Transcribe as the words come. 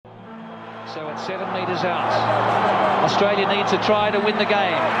So at 7 metres out, Australia needs a try to win the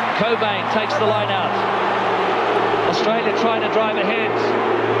game. Cobain takes the line out. Australia trying to drive ahead.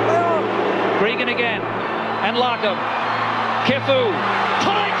 Gregan again, and Larkham. Kefu.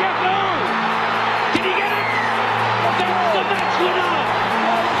 Try Kefu! Did he get it? That's the match winner!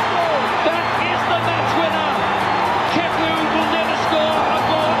 That is the match winner! Kefu will never score a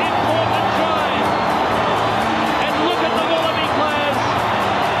more important try. And look at the Wallaby players.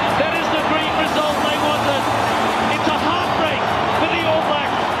 That is the great result they wanted. It's a heartbreak for the All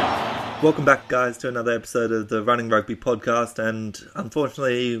Blacks. Welcome back, guys, to another episode of the Running Rugby podcast, and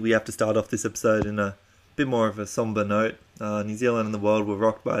unfortunately we have to start off this episode in a bit more of a sombre note. New Zealand and the world were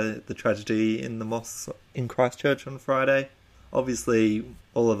rocked by the tragedy in the mosque in Christchurch on Friday. Obviously,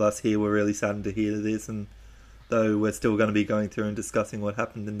 all of us here were really saddened to hear this, and though we're still going to be going through and discussing what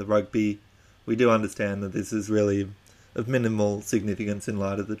happened in the rugby, we do understand that this is really of minimal significance in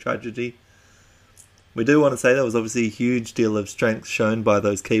light of the tragedy. We do want to say there was obviously a huge deal of strength shown by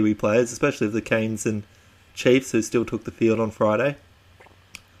those Kiwi players, especially the Canes and Chiefs who still took the field on Friday.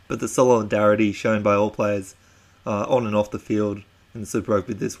 But the solidarity shown by all players on and off the field in the Super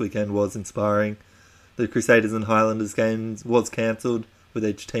Rugby this weekend was inspiring. The Crusaders and Highlanders game was cancelled, with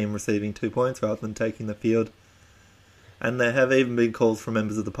each team receiving 2 points rather than taking the field. And there have even been calls from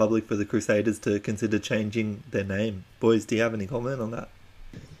members of the public for the Crusaders to consider changing their name. Boys, do you have any comment on that?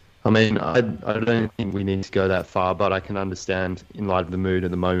 I mean, I don't think we need to go that far, but I can understand, in light of the mood at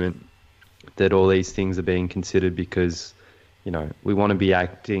the moment, that all these things are being considered because, you know, we want to be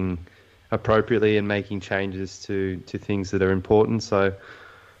acting appropriately and making changes to things that are important. So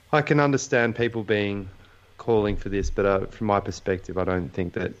I can understand people calling for this, but from my perspective, I don't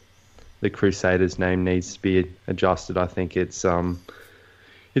think that the Crusaders name needs to be adjusted. I think it's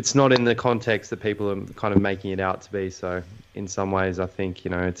not in the context that people are kind of making it out to be. So in some ways, I think,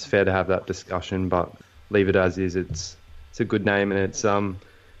 you know, it's fair to have that discussion, but leave it as is. It's a good name, and it's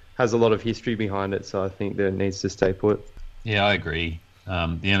has a lot of history behind it. So I think that it needs to stay put. Yeah, I agree.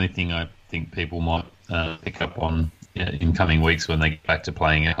 The only thing I think people might pick up on in coming weeks when they get back to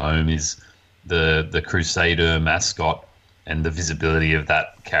playing at home is the Crusader mascot and the visibility of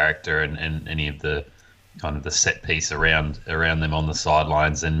that character and any of the kind of the set piece around them on the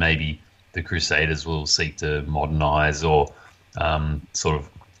sidelines, and maybe the Crusaders will seek to modernise or sort of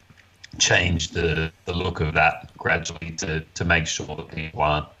change the look of that gradually to make sure that people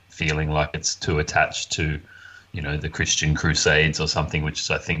aren't feeling like it's too attached to, you know, the Christian Crusades or something, which is,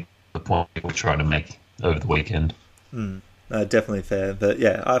 I think, the point people were trying to make over the weekend. Definitely fair. But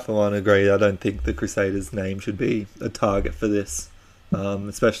yeah, I for one agree. I don't think the Crusaders' name should be a target for this,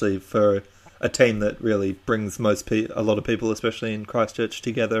 especially for a team that really brings a lot of people, especially in Christchurch,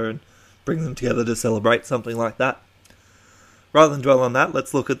 together and bring them together to celebrate something like that. Rather than dwell on that,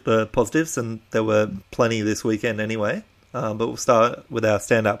 let's look at the positives, and there were plenty this weekend anyway. But we'll start with our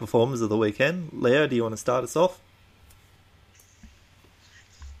standout performers of the weekend. Leo, do you want to start us off?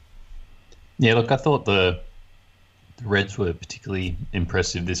 Yeah, look, I thought the Reds were particularly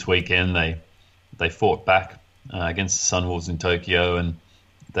impressive this weekend. They fought back against the Sunwolves in Tokyo, and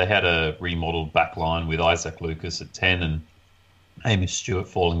they had a remodelled back line with Isaac Lucas at 10 and Hamish Stewart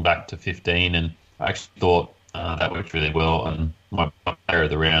falling back to 15. And I actually thought that worked really well. And my player of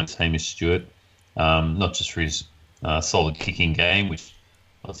the round is Hamish Stewart, not just for his solid kicking game, which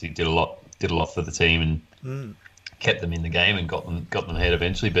obviously did a lot for the team and kept them in the game and got them ahead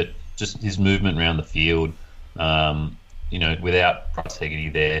eventually, but just his movement around the field, you know, without Bryce Hegarty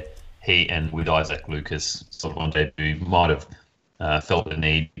there, he and with Isaac Lucas sort of on debut might have felt the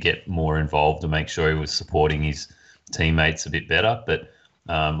need to get more involved to make sure he was supporting his teammates a bit better. But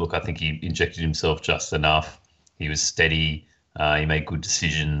look, I think he injected himself just enough. He was steady. He made good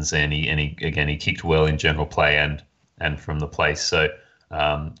decisions, and he kicked well in general play and from the place. So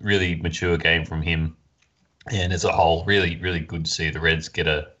really mature game from him. And as a whole, really, really good to see the Reds get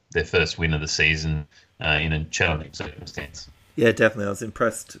their first win of the season in a challenging circumstance. Yeah, definitely. I was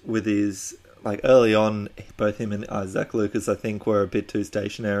impressed with his, early on, both him and Isaac Lucas, I think, were a bit too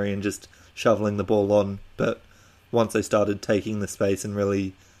stationary and just shoveling the ball on. But once they started taking the space and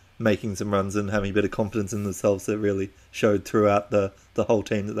really making some runs and having a bit of confidence in themselves, it really showed throughout the whole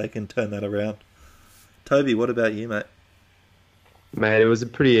team that they can turn that around. Toby, what about you, mate? Mate, it was a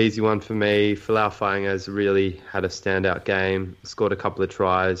pretty easy one for me. Folau Fainga's really had a standout game, scored a couple of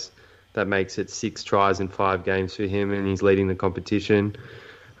tries. That makes it 6 tries in 5 games for him, and he's leading the competition.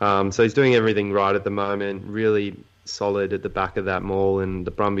 So he's doing everything right at the moment, really solid at the back of that maul, and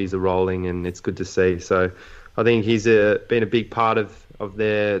the Brumbies are rolling, and it's good to see. So I think he's been a big part of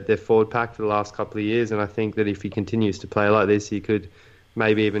their forward pack for the last couple of years, and I think that if he continues to play like this, he could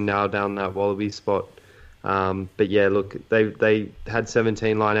maybe even nail down that Wallaby spot. But yeah, look, they had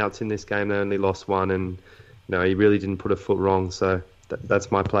 17 lineouts in this game. They only lost one, and he really didn't put a foot wrong. So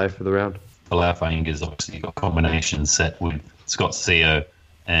that's my play for the round. Falafang's obviously got combinations set with Scott Seo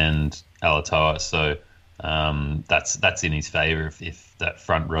and Alatoa, so that's in his favour if that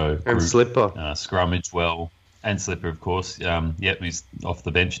front row group, and Slipper scrummage well, and Slipper of course. He's off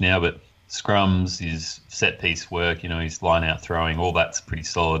the bench now, but scrums, his set piece work, his line out throwing, all that's pretty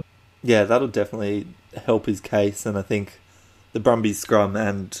solid. Yeah, that'll definitely help his case, and I think the Brumbies scrum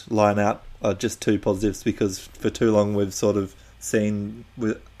and line out are just two positives because for too long we've sort of seen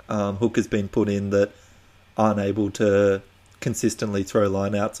with hookers being put in that aren't able to consistently throw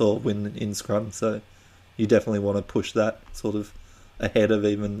lineouts or win in scrum, so you definitely want to push that sort of ahead of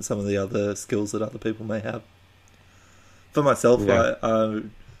even some of the other skills that other people may have. For myself, yeah. I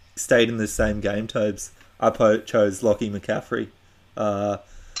stayed in this same game, Tobes. I chose Lockie McCaffrey.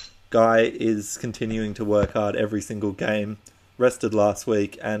 Guy is continuing to work hard every single game, rested last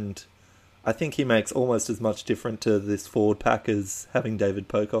week, and I think he makes almost as much difference to this forward pack as having David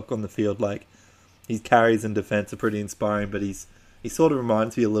Pocock on the field. Like, his carries and defence are pretty inspiring, but he sort of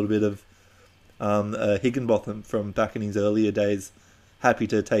reminds me a little bit of Higginbotham from back in his earlier days. Happy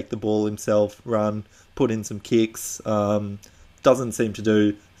to take the ball himself, run, put in some kicks. Doesn't seem to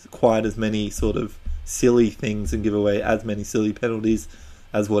do quite as many sort of silly things and give away as many silly penalties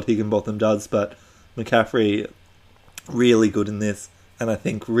as what Higginbotham does, but McCaffrey really good in this, and I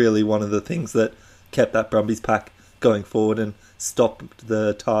think really one of the things that kept that Brumbies pack going forward and stopped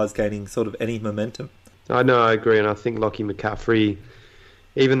the Tars gaining sort of any momentum. I know, I agree, and I think Lockie McCaffrey,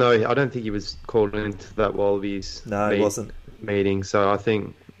 even though I don't think he was called into that Wallabies he wasn't. Meeting, so I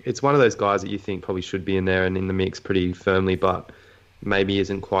think it's one of those guys that you think probably should be in there and in the mix pretty firmly, but maybe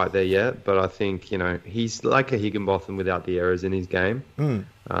isn't quite there yet. But I think, he's like a Higginbotham without the errors in his game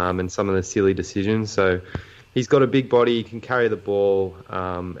and some of the silly decisions. So he's got a big body, he can carry the ball,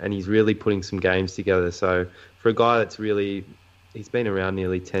 and he's really putting some games together. So for a guy that's he's been around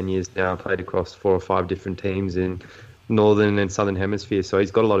nearly 10 years now, played across 4 or 5 different teams in Northern and Southern Hemisphere. So he's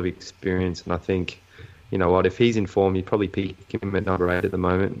got a lot of experience, and I think, if he's in form, you'd probably pick him at number 8 at the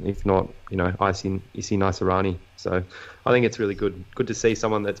moment. If not, Isi Naisarani. So I think it's really good to see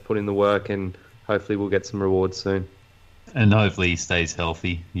someone that's put in the work, and hopefully we'll get some rewards soon. And hopefully he stays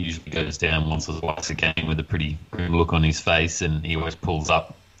healthy. He usually goes down once or twice a game with a pretty grim look on his face, and he always pulls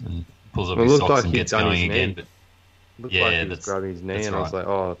up his socks and gets going again. But looked like he was grabbing his knee, and I was like,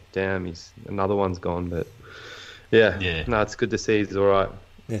 oh, damn, another one's gone. But yeah. No, it's good to see he's all right.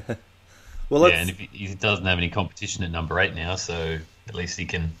 Yeah. Well, and if he doesn't have any competition at number 8 now, so at least he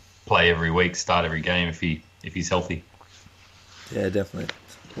can play every week, start every game if he's healthy. Yeah, definitely.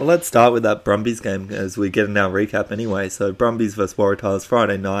 Well, let's start with that Brumbies game as we get in our recap anyway. So Brumbies vs Waratahs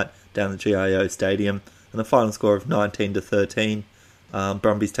Friday night down at GIO Stadium, and the final score of 19-13.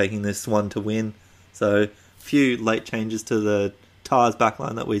 Brumbies taking this one to win. So a few late changes to the Tars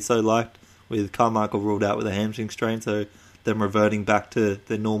backline that we so liked, with Carmichael ruled out with a hamstring strain, so them reverting back to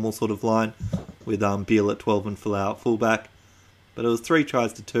their normal sort of line with Beale at 12 and Folau at fullback. But it was 3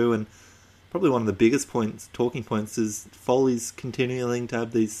 tries to 2, and probably one of the biggest talking points is Foley's continuing to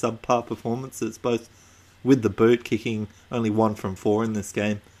have these subpar performances, both with the boot, kicking only 1 from 4 in this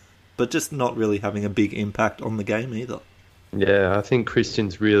game, but just not really having a big impact on the game either. Yeah, I think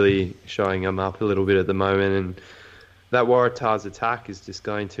Christian's really showing him up a little bit at the moment, and that Waratahs attack is just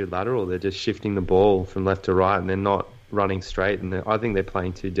going too lateral. They're just shifting the ball from left to right, and they're not running straight, and I think they're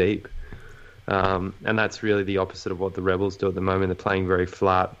playing too deep. And that's really the opposite of what the Rebels do at the moment. They're playing very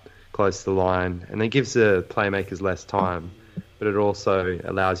flat, close to the line, and it gives the playmakers less time, but it also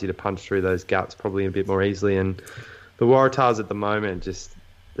allows you to punch through those gaps probably a bit more easily. And the Waratahs at the moment,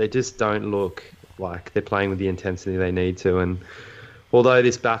 they just don't look like they're playing with the intensity they need to. And although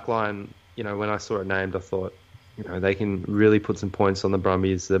this backline, when I saw it named, I thought, they can really put some points on the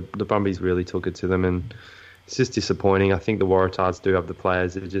Brumbies. The Brumbies really took it to them, and it's just disappointing. I think the Waratahs do have the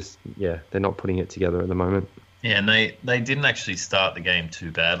players. They're not putting it together at the moment. Yeah, and they didn't actually start the game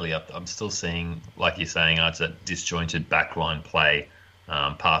too badly. I'm still seeing, like you're saying, it's that disjointed backline play,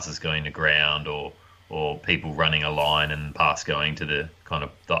 passes going to ground or people running a line and pass going to the kind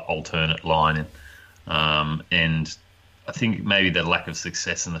of the alternate line. And I think maybe the lack of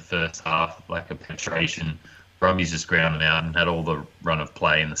success in the first half, lack of penetration, Brumbies just grounded out and had all the run of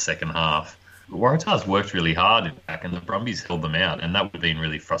play in the second half. The Waratahs worked really hard in back, and the Brumbies held them out, and that would have been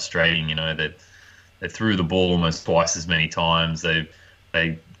really frustrating. That they threw the ball almost twice as many times. They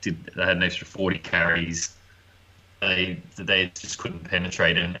had an extra 40 carries. They just couldn't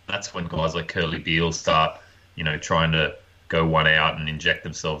penetrate, and that's when guys like Curly Beale start, trying to go one out and inject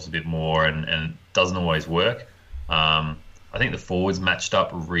themselves a bit more, and it doesn't always work. I think the forwards matched up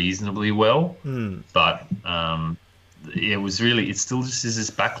reasonably well, but it still just is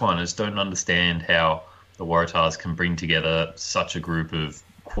this backline. I just don't understand how the Waratahs can bring together such a group of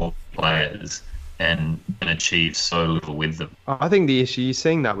quality players and achieve so little with them. I think the issue, you're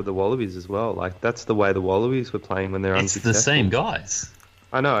seeing that with the Wallabies as well. Like, that's the way the Wallabies were playing when they're unsuccessful. It's the same guys.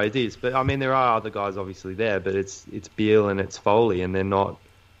 I know it is, but I mean there are other guys obviously there, but it's Beale and it's Foley, and they're not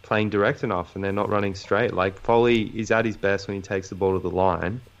playing direct enough and they're not running straight. Like, Foley is at his best when he takes the ball to the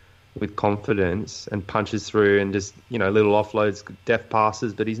line with confidence and punches through and just, little offloads, deft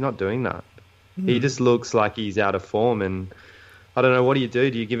passes, but he's not doing that. He just looks like he's out of form, and I don't know, what do?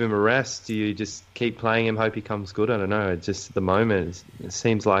 Do you give him a rest? Do you just keep playing him, hope he comes good? I don't know. It's just at the moment, it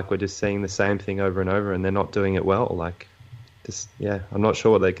seems like we're just seeing the same thing over and over, and they're not doing it well. Like, I'm not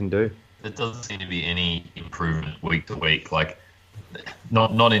sure what they can do. There doesn't seem to be any improvement week to week. Like,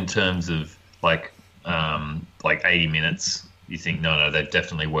 not in terms of like 80 minutes. You think no, they've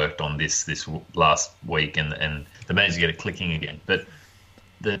definitely worked on this last week, and they managed to get it clicking again. But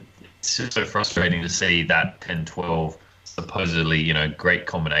it's just so frustrating to see that 10-12 supposedly great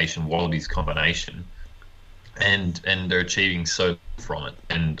combination, Wallabies combination, and they're achieving so from it.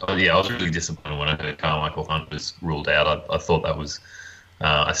 And I was really disappointed when I heard Carmichael Hunt was ruled out. I thought that was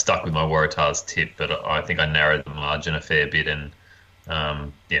I stuck with my Waratahs tip, but I think I narrowed the margin a fair bit, and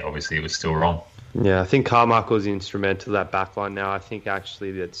obviously it was still wrong. Yeah, I think Carmichael's instrumental to that backline now. I think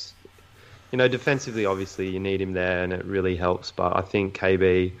actually that's, defensively obviously you need him there and it really helps, but I think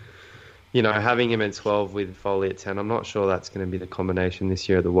KB, having him at 12 with Foley at 10, I'm not sure that's going to be the combination this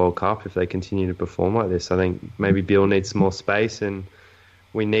year at the World Cup if they continue to perform like this. I think maybe Beale needs some more space, and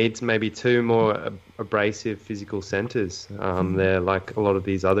we need maybe two more abrasive physical centres there, like a lot of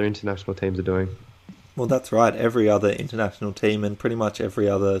these other international teams are doing. Well, that's right. Every other international team and pretty much every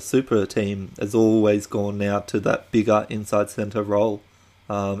other super team has always gone now to that bigger inside centre role,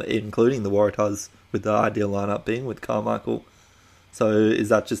 including the Waratahs, with the ideal lineup being with Carmichael. So is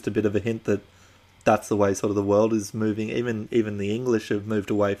that just a bit of a hint that that's the way sort of the world is moving? Even the English have moved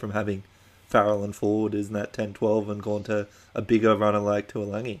away from having Farrell and Ford, isn't that 10-12, and gone to a bigger runner like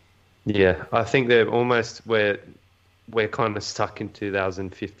Tuolangi. Yeah, I think they're almost we're kind of stuck in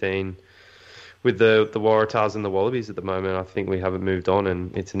 2015 with the Waratahs and the Wallabies at the moment. I think we haven't moved on,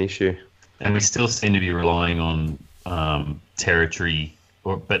 and it's an issue. And we still seem to be relying on territory,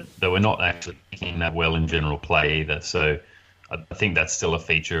 but we're not actually picking that well in general play either. So I think that's still a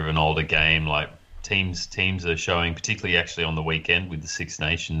feature of an older game. Like teams are showing, particularly actually on the weekend with the Six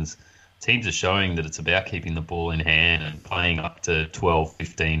Nations, teams are showing that it's about keeping the ball in hand and playing up to 12,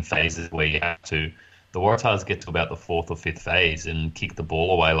 15 phases where you have to. The Waratahs get to about the fourth or fifth phase and kick the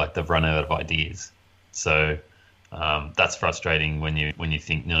ball away like they've run out of ideas. So that's frustrating when you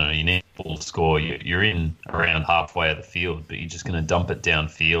think, no, you need a ball to score. You're in around halfway of the field, but you're just going to dump it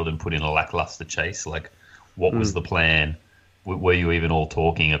downfield and put in a lackluster chase. Like, what was the plan? Were you even all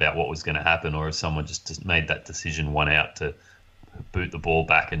talking about what was going to happen, or has someone just made that decision one out to boot the ball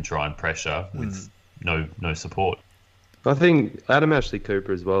back and try and pressure with no support? I think Adam Ashley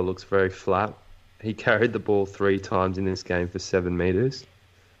Cooper as well looks very flat. He carried the ball 3 times in this game for 7 metres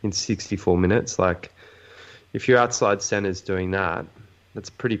in 64 minutes. Like, if your outside centre's doing that,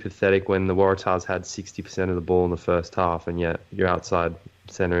 that's pretty pathetic when the Waratahs had 60% of the ball in the first half, and yet your outside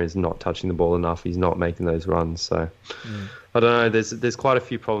centre is not touching the ball enough. He's not making those runs. So I don't know. There's quite a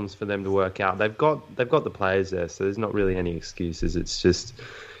few problems for them to work out. They've got the players there, so there's not really any excuses. It's just,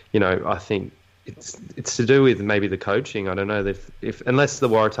 I think it's to do with maybe the coaching. I don't know if unless the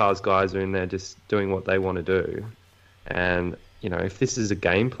Waratahs guys are in there just doing what they want to do, and if this is a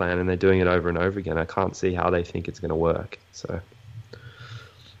game plan and they're doing it over and over again, I can't see how they think it's going to work. So.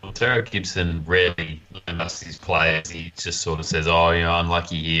 Well, Tara Gibson rarely laments his players. He just sort of says,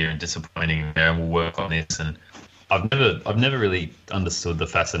 unlucky here and disappointing there, and we'll work on this. And I've never really understood the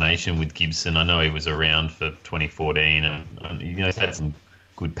fascination with Gibson. I know he was around for 2014 and he's had some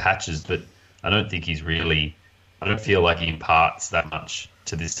good patches, but I don't think I don't feel like he imparts that much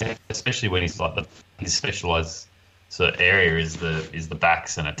to this team, especially when he's like his specialised sort of area is the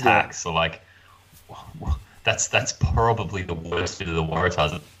backs and attacks. Yeah. So like, that's probably the worst bit of the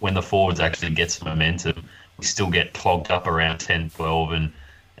Waratahs. When the forwards actually get some momentum, we still get clogged up around 10-12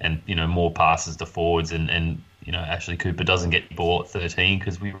 and more passes to forwards and Ashley Cooper doesn't get the ball at 13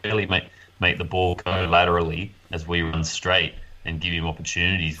 because we rarely make the ball go laterally as we run straight and give him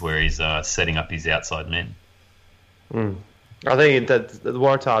opportunities where he's setting up his outside men. I think that the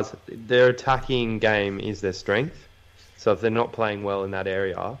Waratahs, their attacking game is their strength. So if they're not playing well in that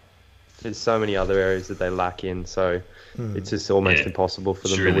area, there's so many other areas that they lack in, so it's just almost impossible for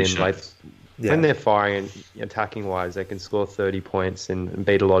them to win. Like when they're firing attacking wise, they can score 30 points and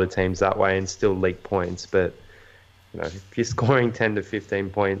beat a lot of teams that way and still leak points. But if you're scoring 10 to 15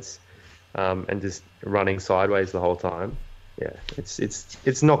 points and just running sideways the whole time,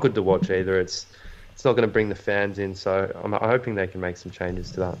 it's not good to watch either. It's not going to bring the fans in, so I'm hoping they can make some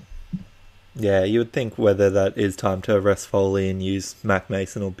changes to that. Yeah, you would think whether that is time to arrest Foley and use Mac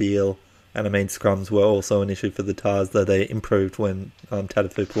Mason or Beale. And I mean, scrums were also an issue for the Tars, though they improved when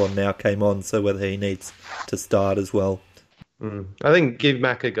Tatatupolon now came on, so whether he needs to start as well. I think give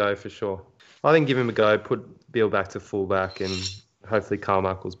Mac a go for sure. I think give him a go, put Beale back to fullback, and hopefully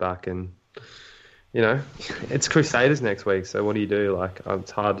Carmichael's back. And, it's Crusaders next week, so what do you do? Like,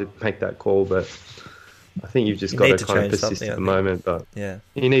 it's hard to make that call, but I think you've just got to kind of persist at the moment. But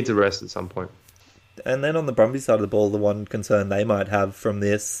he needs a rest at some point. And then on the Brumbies side of the ball, the one concern they might have from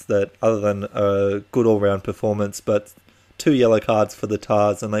this, that other than a good all-round performance, but 2 yellow cards for the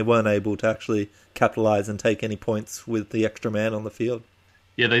Tars, and they weren't able to actually capitalise and take any points with the extra man on the field.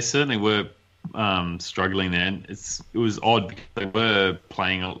 Yeah, they certainly were struggling there. And it was odd because they were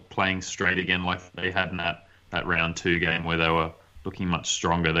playing straight again like they had in that round 2 game where they were looking much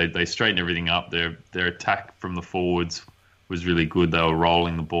stronger. They straightened everything up. Their attack from the forwards was really good. They were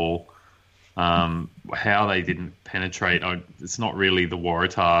rolling the ball. How they didn't penetrate, it's not really the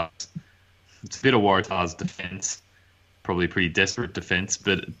Waratahs. It's a bit of Waratahs' defence, probably pretty desperate defence,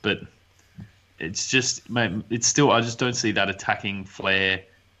 but it's just, it's still, I just don't see that attacking flair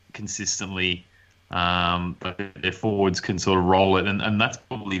consistently. But their forwards can sort of roll it, and that's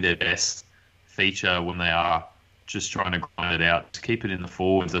probably their best feature when they are just trying to grind it out. To keep it in the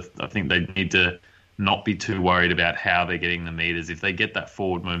forwards, I think they need to not be too worried about how they're getting the meters. If they get that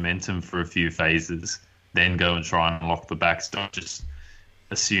forward momentum for a few phases, then go and try and lock the backs. Don't just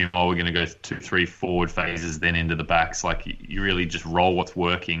assume, we're going to go 2-3 forward phases, then into the backs. Like, you really just roll what's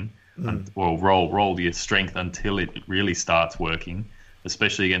working, roll your strength until it really starts working.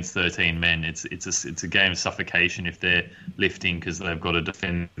 Especially against 13 men, it's a game of suffocation if they're lifting because they've got to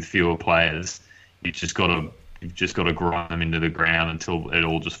defend with fewer players. You've just got to grind them into the ground until it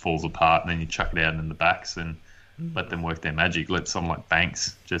all just falls apart, and then you chuck it out in the backs and let them work their magic. Let someone like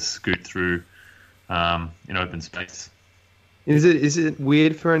Banks just scoot through in open space. Is it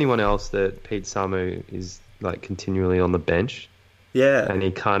weird for anyone else that Pete Samu is like continually on the bench? Yeah. And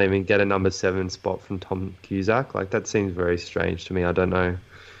he can't even get a number 7 spot from Tom Cusack. Like, that seems very strange to me. I don't know.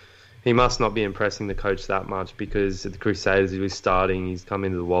 He must not be impressing the coach that much, because at the Crusaders he was starting, he's come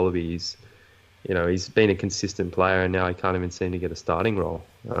into the Wallabies. He's been a consistent player, and now he can't even seem to get a starting role.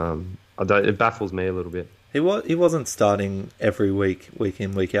 It baffles me a little bit. He wasn't starting every week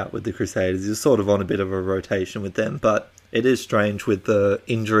in, week out with the Crusaders. He was sort of on a bit of a rotation with them, but it is strange with the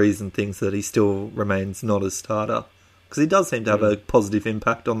injuries and things that he still remains not a starter. Because he does seem to have a positive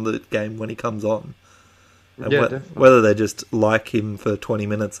impact on the game when he comes on. And whether they just like him for 20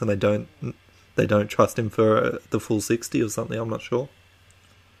 minutes and they don't trust him for the full 60 or something, I'm not sure.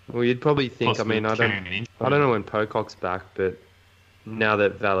 Well, you'd probably think. I don't know when Pocock's back, but now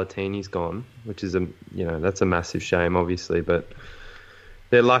that Valentini's gone, which is that's a massive shame, obviously. But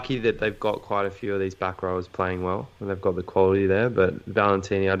they're lucky that they've got quite a few of these back rowers playing well, and they've got the quality there. But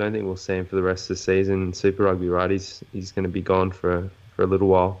Valentini, I don't think we'll see him for the rest of the season. Super Rugby, right? He's going to be gone for a little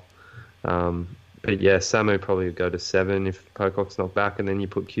while. But yeah, Samu probably would go to 7 if Pocock's not back, and then you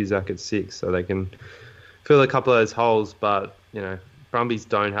put Cusack at 6 so they can fill a couple of those holes. But Brumbies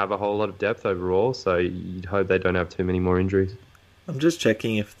don't have a whole lot of depth overall, so you'd hope they don't have too many more injuries. I'm just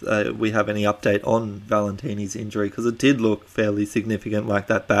checking if we have any update on Valentini's injury, because it did look fairly significant, like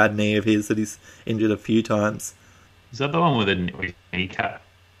that bad knee of his that he's injured a few times. Is that the one where the kneecap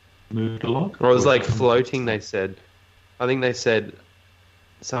moved a lot? Or it was like floating, they said. I think they said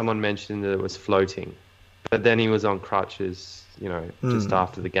someone mentioned that it was floating, but then he was on crutches, just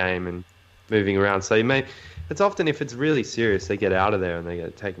after the game and moving around. So it's often, if it's really serious, they get out of there and they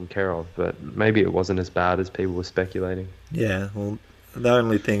get taken care of. But maybe it wasn't as bad as people were speculating. Yeah, well, the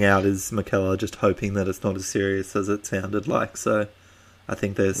only thing out is McKellar just hoping that it's not as serious as it sounded like. So I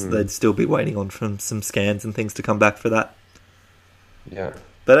think they'd still be waiting on from some scans and things to come back for that. Yeah.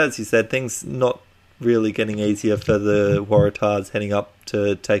 But as you said, things not really getting easier for the Waratahs heading up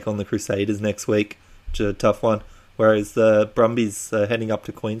to take on the Crusaders next week, which is a tough one. Whereas the Brumbies are heading up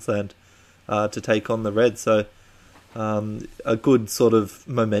to Queensland to take on the Reds. So a good sort of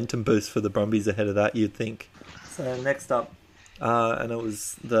momentum boost for the Brumbies ahead of that, you'd think. So next up, and it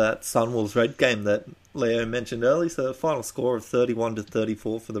was that Sunwolves Red game that Leo mentioned earlier. So the final score of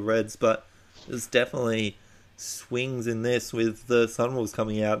 31-34 for the Reds, but it was definitely swings in this with the Sunwolves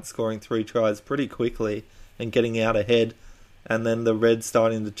coming out, scoring 3 tries pretty quickly and getting out ahead, and then the Reds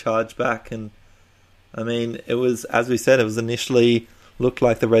starting to charge back. And I mean, it was, as we said, it was initially looked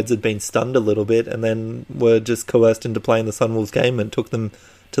like the Reds had been stunned a little bit and then were just coerced into playing the Sunwolves game, and took them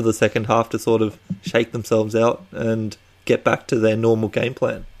to the second half to sort of shake themselves out and get back to their normal game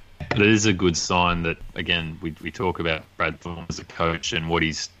plan. But it is a good sign that, again, we talk about Brad Thorne as a coach and what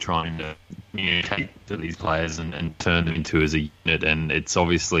he's trying to communicate to these players and turn them into as a unit. And it's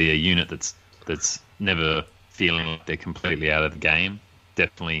obviously a unit that's never feeling like they're completely out of the game.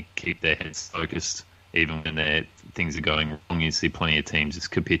 Definitely keep their heads focused, even when things are going wrong. You see plenty of teams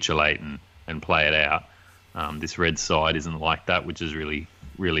just capitulate and play it out. This Red side isn't like that, which is really,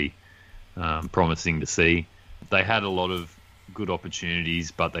 really promising to see. They had a lot of good opportunities,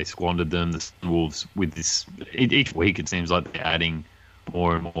 but they squandered them. The Sunwolves, with this, each week it seems like they're adding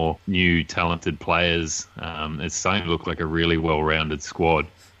more and more new talented players. It's starting to look like a really well-rounded squad.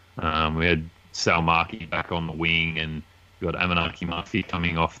 We had Sal Markey back on the wing, and we got Amanaki Murphy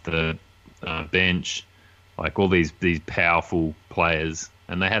coming off the bench. Like all these powerful players,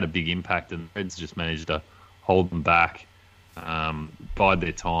 and they had a big impact, and the Reds just managed to hold them back, bide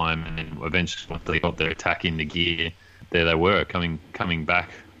their time, and then eventually once they got their attack into gear, there they were, coming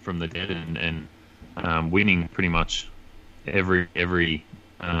back from the dead and winning pretty much every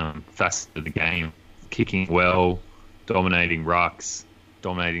facet of the game, kicking well, dominating rucks,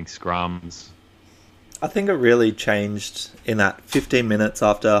 dominating scrums. I think it really changed in that 15 minutes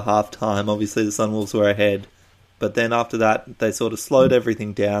after half-time. Obviously, the Sunwolves were ahead, but then after that, they sort of slowed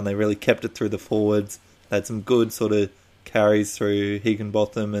everything down. They really kept it through the forwards. They had some good sort of carries through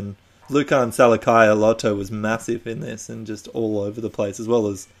Higginbotham, and Lucan Salakai-Lotto was massive in this and just all over the place, as well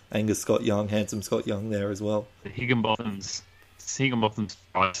as Angus Scott-Young, handsome Scott-Young there as well. Higginbotham's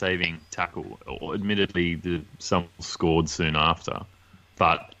try-saving tackle, or admittedly, some scored soon after,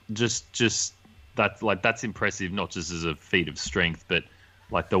 but just that's impressive, not just as a feat of strength, but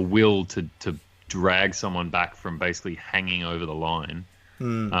like the will to drag someone back from basically hanging over the line.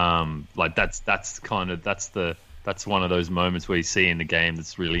 Like that's one of those moments where you see in the game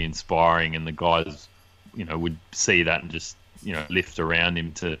that's really inspiring, and the guys, would see that and just, lift around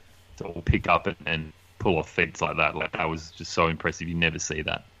him to all pick up and pull off feats like that. Like that was just so impressive. You never see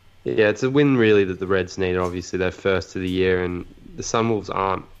that. Yeah, it's a win really that the Reds need. Obviously, they're first of the year, and the Sunwolves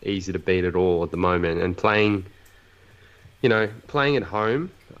aren't easy to beat at all at the moment. And playing at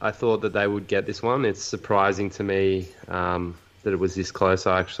home, I thought that they would get this one. It's surprising to me that it was this close.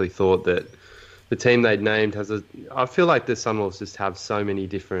 I actually thought that the team they'd named I feel like the Sunwolves just have so many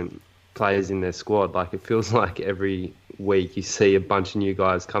different players in their squad. Like it feels like every week you see a bunch of new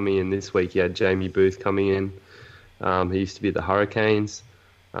guys coming in. This week you had Jamie Booth coming in, who used to be at the Hurricanes.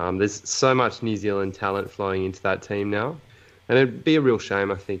 There's so much New Zealand talent flowing into that team now. And it'd be a real shame,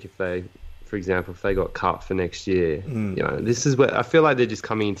 I think, if they, for example, if they got cut for next year. This is where I feel like they're just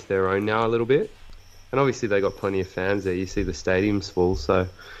coming into their own now a little bit. And obviously they got plenty of fans there. You see the stadium's full. So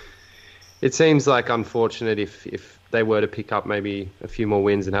it seems like unfortunate if they were to pick up maybe a few more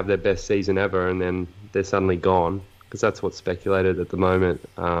wins and have their best season ever, and then they're suddenly gone, because that's what's speculated at the moment.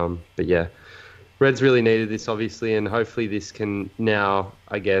 But yeah, Reds really needed this, obviously, and hopefully this can now,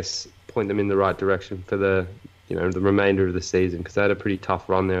 I guess, point them in the right direction for the remainder of the season, because they had a pretty tough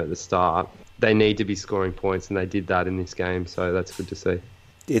run there at the start. They need to be scoring points, and they did that in this game, so that's good to see.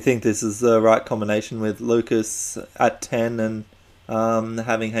 Do you think this is the right combination with Lucas at 10 and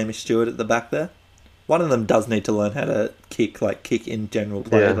having Hamish Stewart at the back there? One of them does need to learn how to kick in general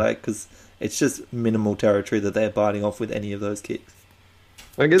play, because it's just minimal territory that they're biting off with any of those kicks.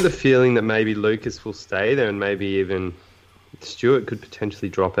 I get the feeling that maybe Lucas will stay there, and maybe even Stewart could potentially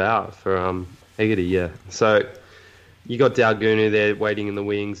drop out for Hegarty, yeah. So you got Daugunu there waiting in the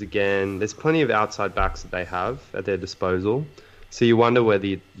wings again. There's plenty of outside backs that they have at their disposal. So you wonder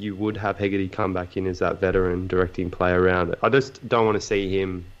whether you would have Hegarty come back in as that veteran directing play around it. I just don't want to see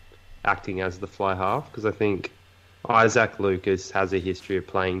him acting as the fly half, because I think Isaac Lucas has a history of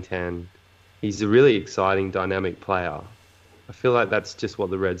playing 10. He's a really exciting, dynamic player. I feel like that's just what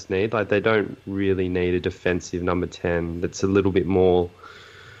the Reds need. Like, they don't really need a defensive number 10 that's a little bit more,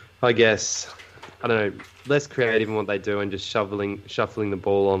 I guess, I don't know, less creative in what they do and just shuffling the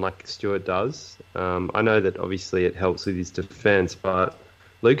ball on like Stewart does. I know that obviously it helps with his defence, but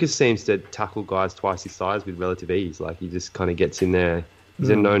Lucas seems to tackle guys twice his size with relative ease. Like, he just kind of gets in there. He's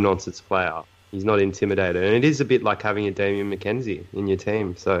a no-nonsense player. He's not intimidated. And it is a bit like having a Damian McKenzie in your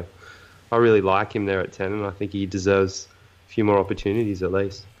team. So I really like him there at 10, and I think he deserves a few more opportunities at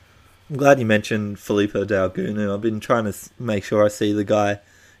least. I'm glad you mentioned Filipa Daugunu. I've been trying to make sure I see the guy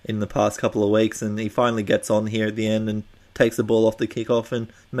in the past couple of weeks, and he finally gets on here at the end and takes the ball off the kickoff and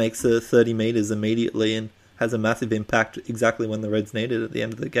makes 30 metres immediately and has a massive impact exactly when the Reds need it at the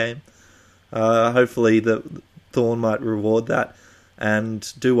end of the game. Hopefully the Thorn might reward that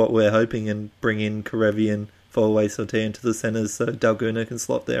and do what we're hoping and bring in Karevi and Folway Sauter into the centres so Dalguna can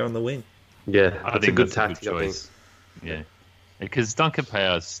slot there on the wing. Yeah, I that's think a good that's tactic, a good choice. Yeah, because Duncan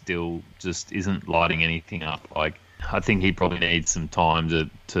Powers still just isn't lighting anything up. Like, I think he probably needs some time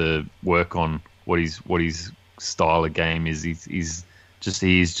to work on what his style of game is. He's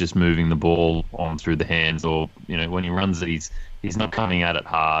just moving the ball on through the hands, or when he runs it, he's not coming at it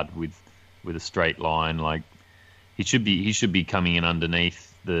hard with a straight line. Like, he should be coming in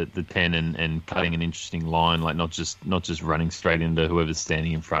underneath the 10 and cutting an interesting line, like not just running straight into whoever's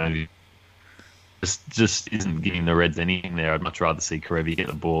standing in front of you. Just isn't giving the Reds anything there. I'd much rather see Karevi get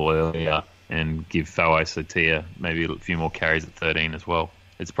the ball earlier and give Folway Sauter maybe a few more carries at 13 as well.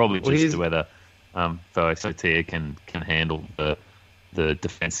 It's probably just whether Folway Sauter can handle the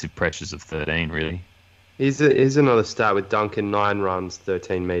defensive pressures of 13, really. Here's another stat with Duncan: 9 runs,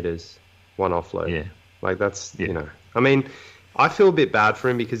 13 metres, 1 offload. Yeah. Like, that's, I mean, I feel a bit bad for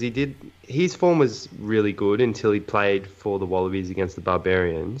him because his form was really good until he played for the Wallabies against the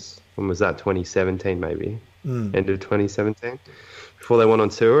Barbarians. When was that? 2017 maybe? End of 2017? Before they went on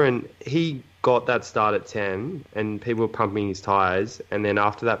tour. And he got that start at 10 and people were pumping his tyres. And then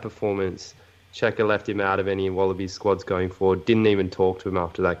after that performance, Cheika left him out of any Wallabies squads going forward. Didn't even talk to him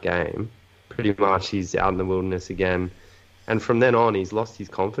after that game. Pretty much he's out in the wilderness again. And from then on, he's lost his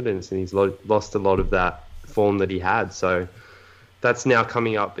confidence and he's lost a lot of that form that he had. So that's now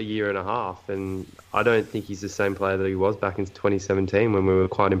coming up a year and a half, and I don't think he's the same player that he was back in 2017 when we were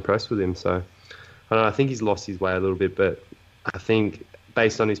quite impressed with him. So I don't know, I think he's lost his way a little bit, but I think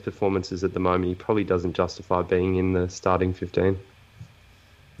based on his performances at the moment, he probably doesn't justify being in the starting 15.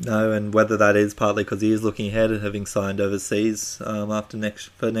 No, and whether that is partly because he is looking ahead and having signed overseas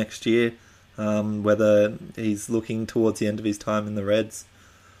for next year, whether he's looking towards the end of his time in the Reds.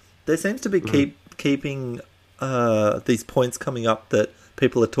 There seems to be keeping these points coming up that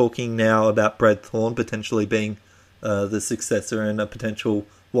people are talking now about Brad Thorn potentially being the successor and a potential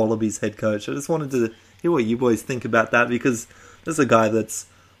Wallabies head coach. I just wanted to hear what you boys think about that, because there's a guy that's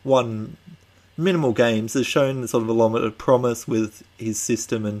won minimal games, has shown sort of a lot of promise with his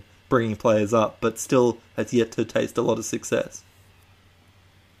system and bringing players up, but still has yet to taste a lot of success.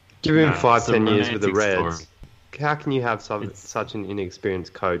 Give him 5-10 years with the Reds. Story. How can you have such an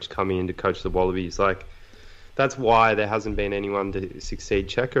inexperienced coach coming in to coach the Wallabies? Like, that's why there hasn't been anyone to succeed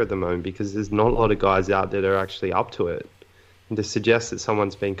Cheika at the moment, because there's not a lot of guys out there that are actually up to it. And to suggest that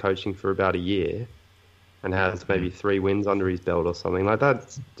someone's been coaching for about a year and has maybe 3 wins under his belt or something like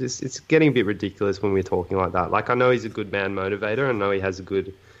that, it's getting a bit ridiculous when we're talking like that. Like, I know he's a good man motivator. I know he has a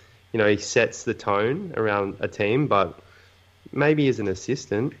good, he sets the tone around a team, but maybe as an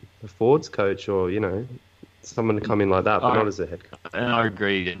assistant, a forwards coach, or, someone to come in like that, but not as a head coach. And I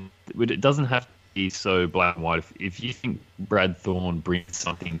agree. And it doesn't have to be so black and white. If you think Brad Thorn brings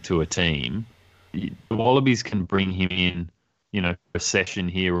something to a team, the Wallabies can bring him in, a session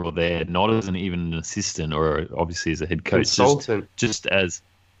here or there, not as even an assistant or obviously as a head coach. Consultant. Just as,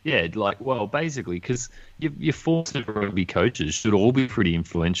 basically, because your 4 Super Rugby coaches should all be pretty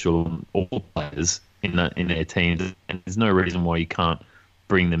influential on all players in their teams, and there's no reason why you can't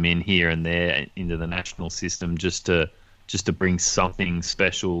bring them in here and there into the national system just to bring something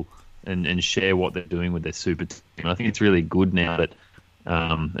special and share what they're doing with their super team. I think it's really good now that,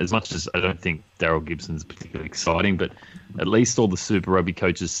 as much as I don't think Daryl Gibson's particularly exciting, but at least all the Super Rugby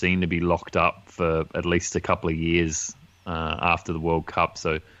coaches seem to be locked up for at least a couple of years after the World Cup.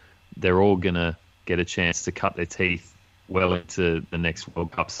 So they're all going to get a chance to cut their teeth well into the next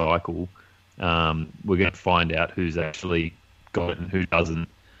World Cup cycle. We're going to find out who's actually got it and who doesn't,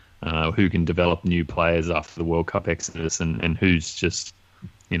 who can develop new players after the World Cup exodus, and who's just,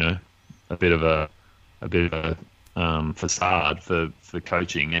 a bit of a facade for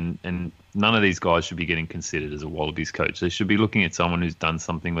coaching. And none of these guys should be getting considered as a Wallabies coach. They should be looking at someone who's done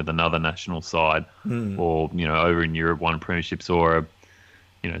something with another national side, or over in Europe, won premierships, or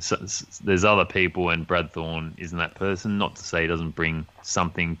there's other people, and Brad Thorn isn't that person. Not to say he doesn't bring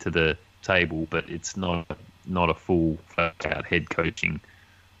something to the table, but it's not a full flat-out head coaching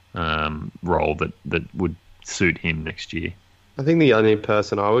role that would suit him next year. I think the only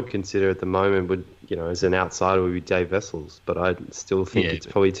person I would consider at the moment would, as an outsider, would be Dave Vessels, but I still think it's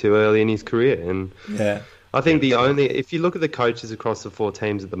probably too early in his career. And I think if you look at the coaches across the 4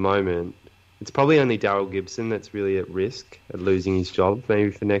 teams at the moment, it's probably only Daryl Gibson that's really at risk at losing his job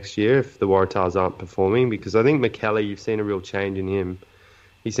maybe for next year if the Waratahs aren't performing, because I think McKellar, you've seen a real change in him.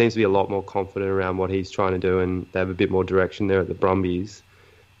 he seems to be a lot more confident around what he's trying to do, and they have a bit more direction there at the Brumbies.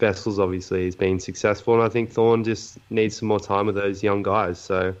 Vessels obviously has been successful, and I think Thorn just needs some more time with those young guys.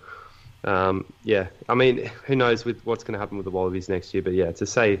 So, yeah, I mean, who knows with what's going to happen with the Wallabies next year? But yeah, to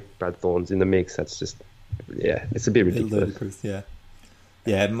say Brad Thorn's in the mix, that's just, yeah, it's a bit ridiculous. Yeah.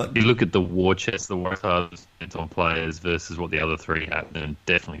 Yeah, you look at the war chest, the Waratahs spent on players versus what the other three had, and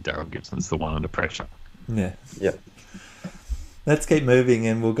definitely Daryl Gibson's the one under pressure. Yeah. Yeah. Let's keep moving,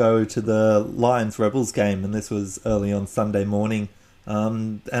 and we'll go to the Lions-Rebels game, and this was early on Sunday morning.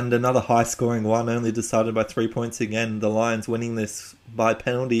 And another high-scoring one, only decided by 3 points again. The Lions winning this by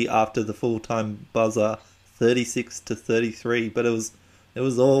penalty after the full-time buzzer, 36-33. But it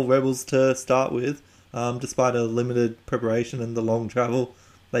was all Rebels to start with. Despite a limited preparation and the long travel,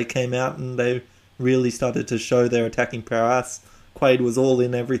 they came out and they really started to show their attacking prowess. Quaid was all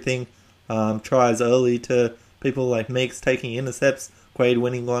in everything. Tries early to people like Meeks taking intercepts, Quaid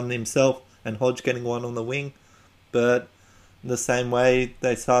winning one himself, and Hodge getting one on the wing. But the same way,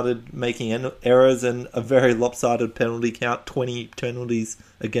 they started making errors and a very lopsided penalty count, 20 penalties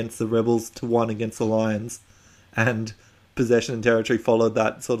against the Rebels to 1 against the Lions. And possession and territory followed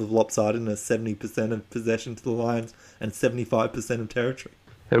that sort of lopsidedness, 70% of possession to the Lions and 75% of territory.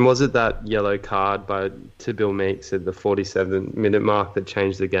 And was it that yellow card to Bill Meeks at the 47-minute mark that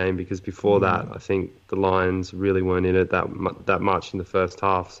changed the game? Because before that, I think the Lions really weren't in it that much in the first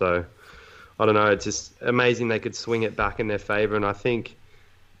half. So, I don't know, it's just amazing they could swing it back in their favour. And I think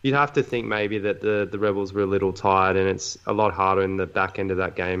you'd have to think maybe that the Rebels were a little tired, and it's a lot harder in the back end of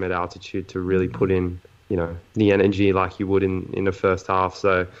that game at altitude to really put in, you know, the energy like you would in the first half.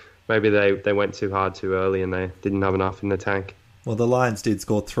 So maybe they went too hard too early and they didn't have enough in the tank. Well, the Lions did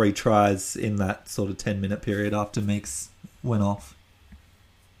score 3 tries in that sort of 10-minute period after Meeks went off.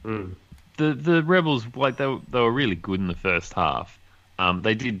 The Rebels, like they were really good in the first half.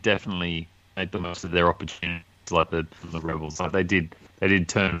 They did definitely make the most of their opportunities, like the Rebels. Like they did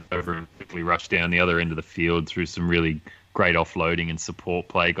turn over and quickly rush down the other end of the field through some really great offloading and support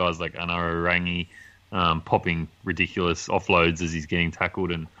play. Guys like Anaro Rangi popping ridiculous offloads as he's getting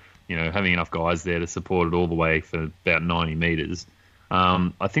tackled, and having enough guys there to support it all the way for about 90 metres.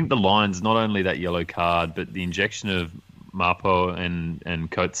 I think the Lions, not only that yellow card, but the injection of Mapo and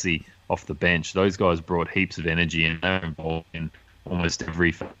Coetzee off the bench, those guys brought heaps of energy and they're involved in almost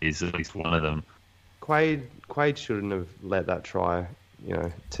every phase, at least one of them. Quaid shouldn't have let that try,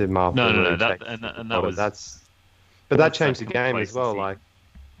 to Mapo. No, that changed the game as well. Like,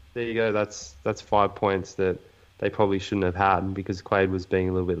 there you go. That's 5 points that they probably shouldn't have had because Quaid was being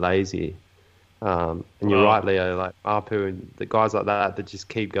a little bit lazy. And you're right, Leo, like Apu and the guys like that just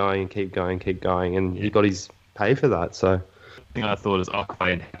keep going, and he got his pay for that. So the thing I thought is,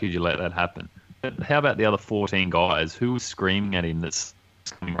 Quaid, how could you let that happen? But how about the other 14 guys who was screaming at him that's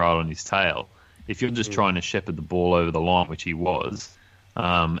coming right on his tail? If you're just trying to shepherd the ball over the line, which he was,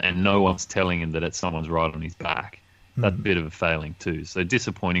 and no one's telling him that someone's right on his back, that's a bit of a failing too. So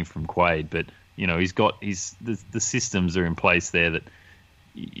disappointing from Quaid, but he's got the systems are in place there that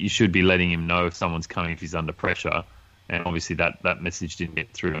you should be letting him know if someone's coming, if he's under pressure. And obviously that message didn't get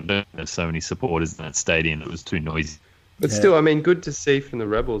through. There's so many supporters in that stadium, it was too noisy. But still, I mean, good to see from the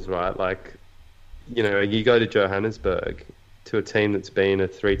Rebels, right? Like, you go to Johannesburg, to a team that's been a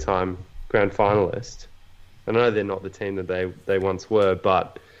 3-time grand finalist. I know they're not the team that they once were,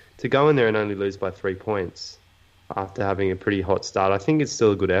 but to go in there and only lose by 3 points after having a pretty hot start, I think it's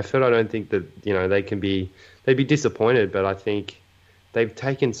still a good effort. I don't think that, they'd be disappointed, but I think they've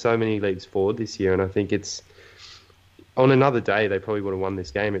taken so many leaps forward this year, and I think it's, on another day, they probably would have won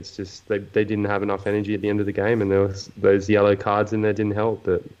this game. It's just they didn't have enough energy at the end of the game, and there was those yellow cards in there didn't help.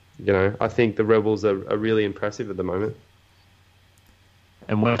 But, I think the Rebels are really impressive at the moment.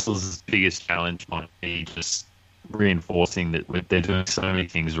 And Wessel's biggest challenge might be just reinforcing that they're doing so many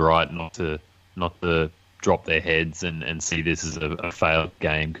things right, not to drop their heads and see this as a failed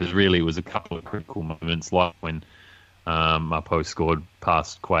game, because really it was a couple of critical moments, like when Mapo scored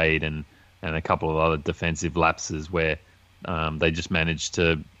past Quaid and a couple of other defensive lapses where they just managed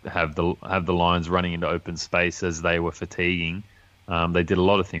to have the Lions running into open space as they were fatiguing. They did a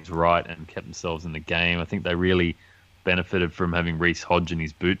lot of things right and kept themselves in the game. I think they really benefited from having Reece Hodge and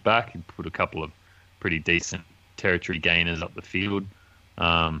his boot back. He put a couple of pretty decent territory gainers up the field.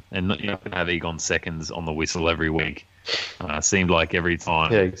 And you're not going to have Egon seconds on the whistle every week. Seemed like every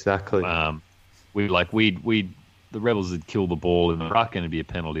time. Yeah, exactly. The Rebels would kill the ball in the ruck and it'd be a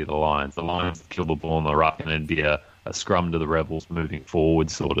penalty to the Lions. The Lions would kill the ball in the ruck and it'd be a scrum to the Rebels moving forward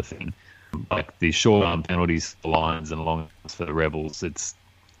sort of thing. Like the short arm penalties for the Lions and long arms for the Rebels, it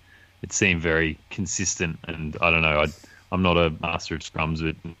seemed very consistent, and I don't know, I'm not a master of scrums,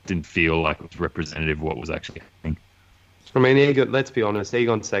 but it didn't feel like it was representative of what was actually happening. I mean, let's be honest,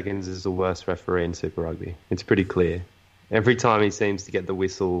 Egon Seconds is the worst referee in Super Rugby. It's pretty clear. Every time he seems to get the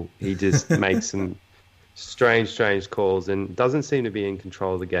whistle, he just makes some strange calls and doesn't seem to be in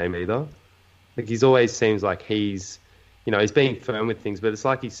control of the game either. Like, he's always seems like he's being firm with things, but it's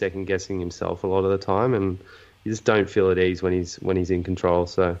like he's second guessing himself a lot of the time, and you just don't feel at ease when he's in control.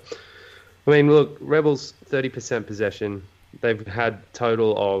 So, I mean, look, Rebels 30% possession. They've had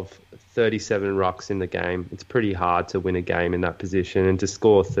total of 37 rucks in the game. It's pretty hard to win a game in that position, and to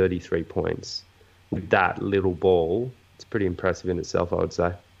score 33 points with that little ball, it's pretty impressive in itself, I would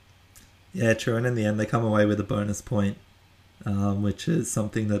say. Yeah, true. And in the end, they come away with a bonus point, which is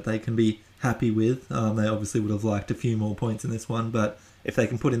something that they can be happy with. They obviously would have liked a few more points in this one, but if they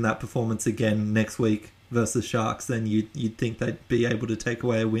can put in that performance again next week versus Sharks, then you'd think they'd be able to take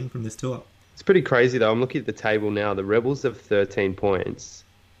away a win from this tour. It's pretty crazy, though. I'm looking at the table now. The Rebels have 13 points,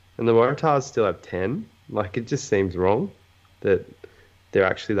 and the Waratahs still have 10. Like, it just seems wrong that they're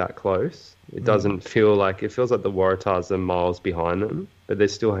actually that close. It doesn't feel like... It feels like the Waratahs are miles behind them, but they're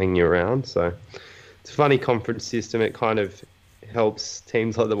still hanging around. So it's a funny conference system. It kind of helps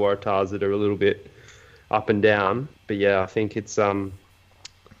teams like the Waratahs that are a little bit up and down. But, yeah, I think it's...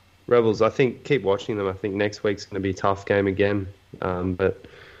 Rebels, I think, keep watching them. I think next week's going to be a tough game again. But...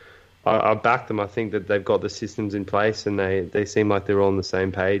 I back them. I think that they've got the systems in place and they seem like they're all on the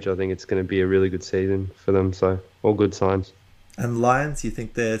same page. I think it's going to be a really good season for them. So, all good signs. And Lions, you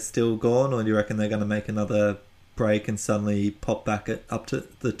think they're still gone, or do you reckon they're going to make another break and suddenly pop back up to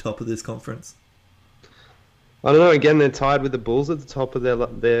the top of this conference? I don't know. Again, they're tied with the Bulls at the top of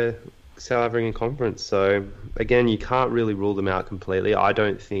their South African conference. So, again, you can't really rule them out completely. I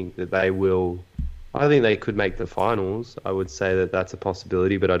don't think that they will... I think they could make the finals. I would say that that's a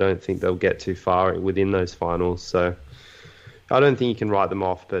possibility, but I don't think they'll get too far within those finals. So I don't think you can write them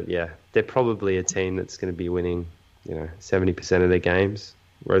off. But yeah, they're probably a team that's going to be winning, 70% of their games,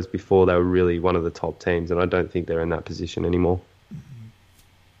 whereas before they were really one of the top teams, and I don't think they're in that position anymore.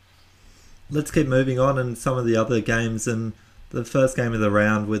 Let's keep moving on and some of the other games. And the first game of the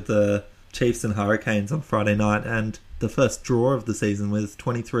round with the Chiefs and Hurricanes on Friday night, and the first draw of the season with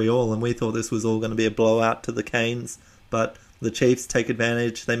 23-all, and we thought this was all going to be a blowout to the Canes, but the Chiefs take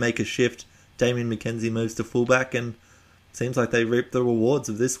advantage, they make a shift, Damien McKenzie moves to fullback, and it seems like they reap the rewards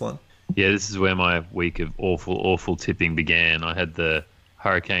of this one. Yeah, this is where my week of awful tipping began. I had the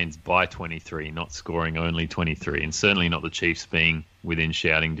Hurricanes by 23, not scoring only 23, and certainly not the Chiefs being within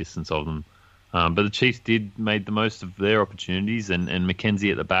shouting distance of them. But the Chiefs made the most of their opportunities, and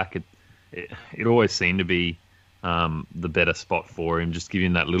McKenzie at the back, it always seemed to be the better spot for him, just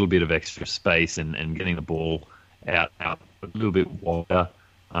giving that little bit of extra space and getting the ball out a little bit wider.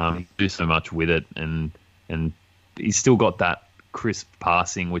 He can do so much with it, and he's still got that crisp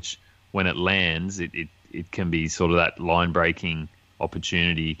passing, which when it lands, it can be sort of that line breaking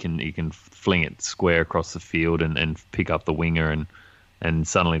opportunity. He can fling it square across the field and pick up the winger, and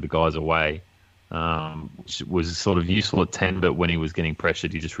suddenly the guy's away. Which was sort of useful at 10, but when he was getting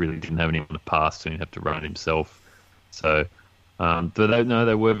pressured, he just really didn't have anyone to pass to, and he'd have to run it himself. So, but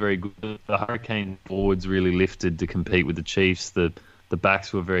they were very good. The Hurricane forwards really lifted to compete with the Chiefs. The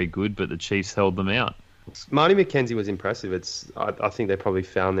backs were very good, but the Chiefs held them out. Marty McKenzie was impressive. I think they probably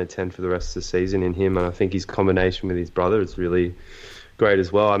found their 10 for the rest of the season in him, and I think his combination with his brother is really great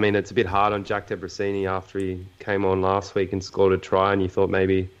as well. I mean, it's a bit hard on Jack Debrasini after he came on last week and scored a try, and you thought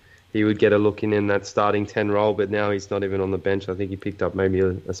maybe he would get a look in that starting 10 role, but now he's not even on the bench. I think he picked up maybe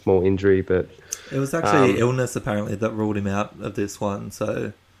a small injury, but it was actually illness apparently that ruled him out of this one.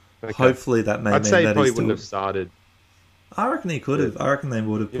 So hopefully that may I'd mean say that he probably he wouldn't have started. I reckon he could have. I reckon they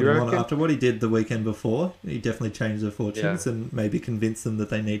would have put him on after what he did the weekend before. He definitely changed their fortunes and maybe convinced them that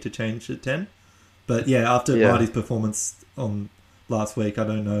they need to change at 10. But yeah, after Marty's performance on last week, I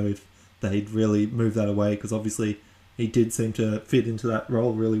don't know if they'd really move that away, because obviously he did seem to fit into that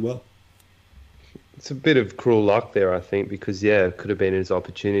role really well. It's a bit of cruel luck there, I think, because, it could have been his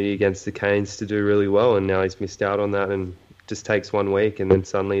opportunity against the Canes to do really well, and now he's missed out on that, and just takes 1 week, and then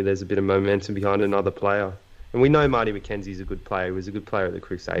suddenly there's a bit of momentum behind another player. And we know Marty McKenzie's a good player. He was a good player at the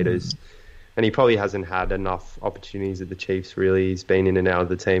Crusaders, and he probably hasn't had enough opportunities at the Chiefs, really. He's been in and out of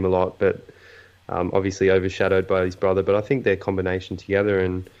the team a lot, but obviously overshadowed by his brother. But I think their combination together,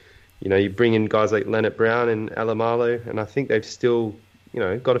 and, you bring in guys like Leonard Brown and Alamalu, and I think they've still...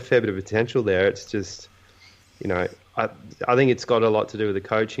 got a fair bit of potential there. It's just, I think it's got a lot to do with the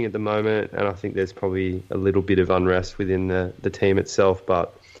coaching at the moment, and I think there's probably a little bit of unrest within the team itself.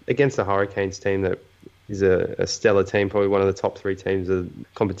 But against the Hurricanes team that is a stellar team, probably one of the top 3 teams of the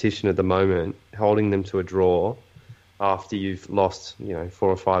competition at the moment, holding them to a draw, after you've lost, 4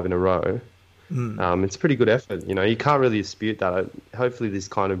 or 5 in a row. It's a pretty good effort. You can't really dispute that. Hopefully this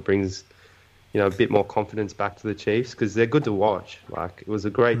kind of brings, a bit more confidence back to the Chiefs, because they're good to watch. Like, it was a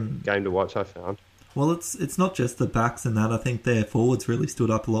great game to watch, I found. Well, it's not just the backs and that. I think their forwards really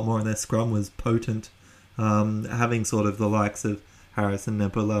stood up a lot more, and their scrum was potent. Having sort of the likes of Harris and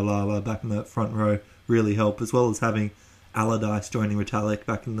Nepalala back in the front row really helped, as well as having Allardyce joining Retallick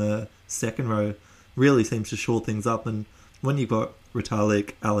back in the second row really seems to shore things up. And when you've got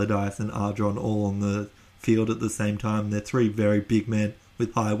Retallick, Allardyce and Ardron all on the field at the same time, they're 3 very big men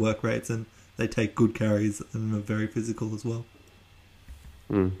with high work rates, and they take good carries and are very physical as well.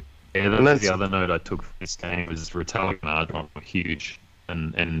 Yeah, that's the other note I took from this game was Retallick and Ardron were huge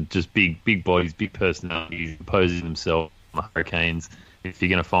and just big bodies, big personalities, imposing themselves on the Hurricanes. If you're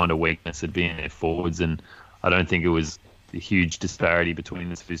going to find a weakness, it'd be in their forwards, and I don't think it was a huge disparity between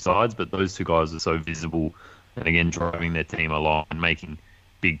the 2 sides, but those 2 guys are so visible, and again driving their team along and making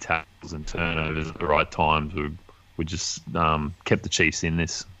big tackles and turnovers at the right times would just kept the Chiefs in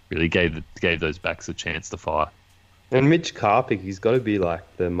this. Really gave those backs a chance to fire. And Mitch Karpik, he's got to be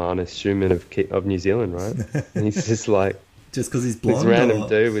like the Marnus Schumann of New Zealand, right? And he's just like just because he's blonde, this random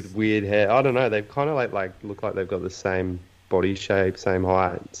dude with weird hair. I don't know. They've kind of like look like they've got the same body shape, same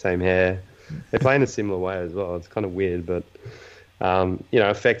height, same hair. They play in a similar way as well. It's kind of weird, but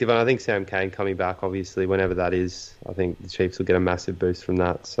effective. And I think Sam Cane coming back, obviously, whenever that is, I think the Chiefs will get a massive boost from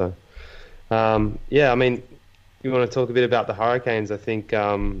that. So, I mean, you want to talk a bit about the Hurricanes? I think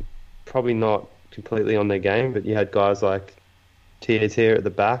probably not completely on their game, but you had guys like Tiatia at the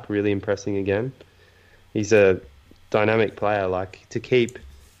back really impressing again. He's a dynamic player. Like, to keep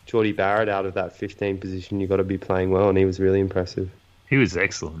Geordie Barrett out of that 15 position, you've got to be playing well, and he was really impressive. He was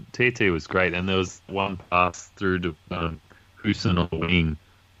excellent. Tiatia was great, and there was one pass through to Houston on the wing,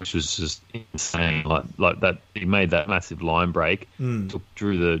 which was just insane. Like that, he made that massive line break,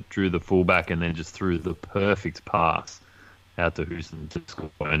 drew the fullback, and then just threw the perfect pass out to Houston to score.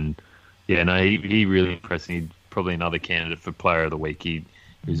 And he really impressed me. Probably another candidate for Player of the Week. He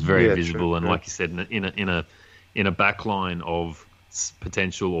was very visible, and like you said, in a back line of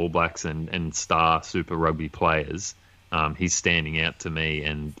potential All Blacks and star Super Rugby players. He's standing out to me,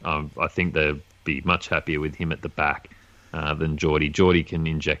 and I think they'll be much happier with him at the back than Geordie. Geordie can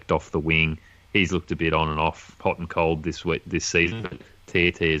inject off the wing. He's looked a bit on and off, hot and cold this season, but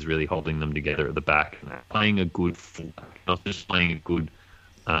TT is really holding them together at the back. Playing a good fullback, not just playing a good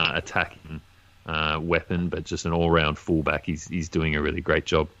attacking weapon, but just an all-round fullback. He's doing a really great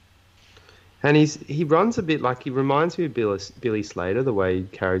job. And he runs a bit like, he reminds me of Billy Slater, the way he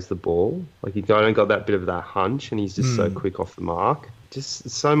carries the ball. Like, he got that bit of that hunch, and he's just so quick off the mark. Just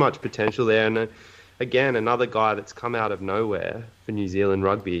so much potential there. And again, another guy that's come out of nowhere for New Zealand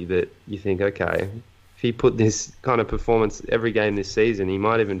rugby that you think, okay, if he put this kind of performance every game this season, he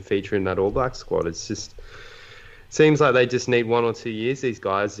might even feature in that All Black squad. It's just seems like they just need 1 or 2 years, these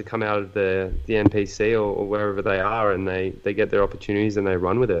guys, to come out of the NPC or wherever they are, and they get their opportunities and they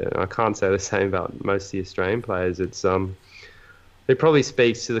run with it. And I can't say the same about most of the Australian players. It's it probably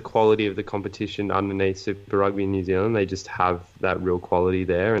speaks to the quality of the competition underneath Super Rugby in New Zealand. They just have that real quality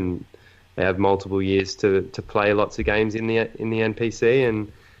there, and they have multiple years to play lots of games in the NPC,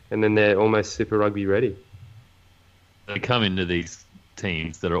 and then they're almost Super Rugby ready. They come into these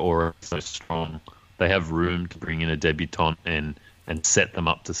teams that are already so strong. They have room to bring in a debutant and set them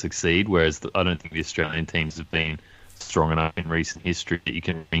up to succeed, whereas I don't think the Australian teams have been strong enough in recent history that you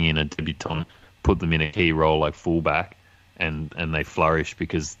can bring in a debutant, put them in a key role like fullback, and they flourish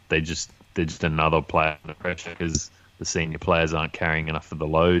because they're just another player under pressure because the senior players aren't carrying enough of the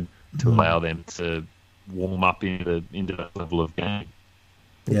load to allow them to warm up into that level of game.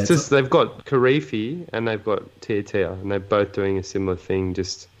 It's just they've got Karifi and they've got Tiatia, and they're both doing a similar thing.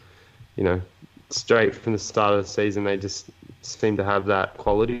 Just, straight from the start of the season, they just seem to have that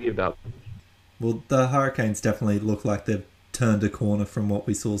quality about them. Well, the Hurricanes definitely look like they've turned a corner from what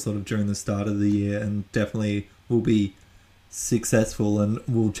we saw sort of during the start of the year, and definitely will be successful and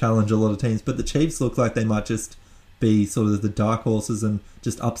will challenge a lot of teams. But the Chiefs look like they might just be sort of the dark horses and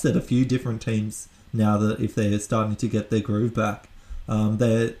just upset a few different teams now that if they're starting to get their groove back.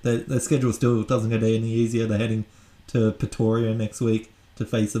 Their schedule still doesn't get any easier. They're heading to Pretoria next week to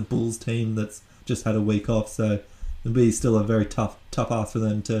face a Bulls team that's just had a week off, so it'll be still a very tough ask for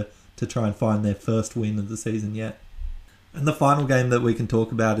them to try and find their first win of the season yet. And the final game that we can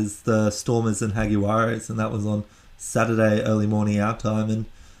talk about is the Stormers and Jaguares, and that was on Saturday early morning our time. And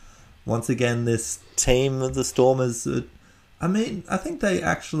once again, this team of the Stormers, I think they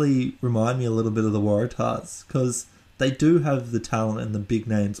actually remind me a little bit of the Waratahs, because they do have the talent and the big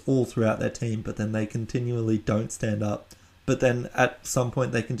names all throughout their team, but then they continually don't stand up. But then at some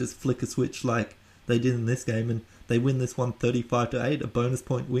point they can just flick a switch like they did in this game, and they win this one 35-8, a bonus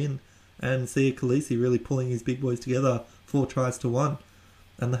point win, and Sia Khaleesi really pulling his big boys together, 4-1.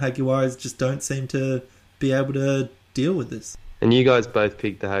 And the Jaguares just don't seem to be able to deal with this. And you guys both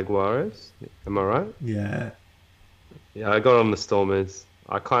picked the Jaguares, am I right? Yeah. Yeah, I got on the Stormers.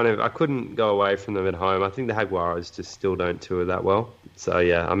 I couldn't go away from them at home. I think the Jaguares just still don't tour that well. So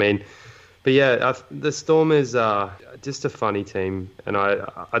yeah, I mean, but yeah, the Stormers are just a funny team, and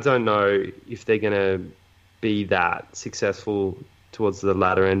I don't know if they're going to be that successful towards the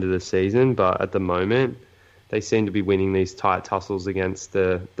latter end of the season, but at the moment they seem to be winning these tight tussles against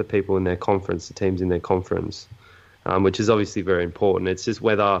the people in their conference, the teams in their conference, which is obviously very important. It's just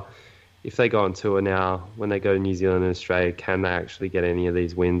whether, if they go on tour now, when they go to New Zealand and Australia, can they actually get any of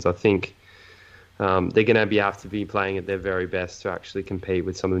these wins? I think they're going to have to be playing at their very best to actually compete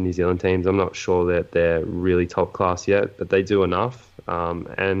with some of the New Zealand teams. I'm not sure that they're really top class yet, but they do enough.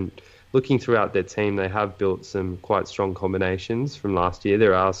 And looking throughout their team, they have built some quite strong combinations from last year.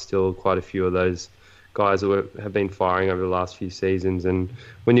 There are still quite a few of those guys who have been firing over the last few seasons, and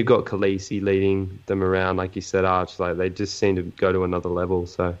when you've got Khaleesi leading them around, like you said, Arch, like they just seem to go to another level.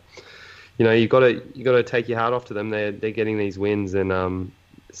 So, you know, you got to take your hat off to them. They're getting these wins, and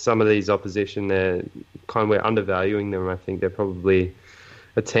some of these opposition, we're undervaluing them. I think they're probably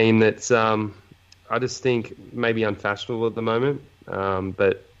a team that's I just think maybe unfashionable at the moment,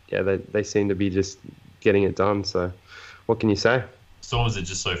 but yeah, they seem to be just getting it done. So, what can you say? Stormers are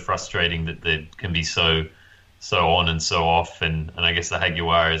just so frustrating that they can be so on and so off, and I guess the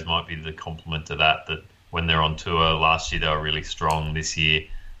Jaguares might be the complement to that. That when they're on tour, last year they were really strong. This year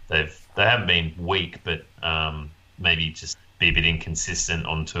they haven't been weak, but maybe just be a bit inconsistent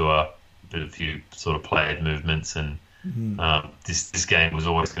on tour. But a few sort of played movements, and this game was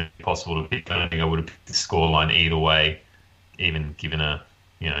always going to be possible to pick. I don't think I would have picked the scoreline either way, even given a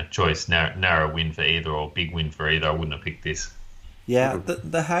choice, narrow win for either or big win for either. I wouldn't have picked this. Yeah,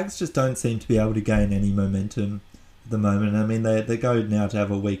 the Hags just don't seem to be able to gain any momentum at the moment. I mean, they go now to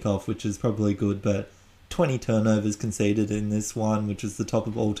have a week off, which is probably good, but 20 turnovers conceded in this one, which is the top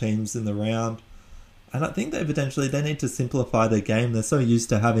of all teams in the round. And I think they need to simplify their game. They're so used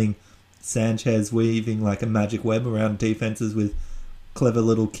to having Sanchez weaving like a magic web around defenses with clever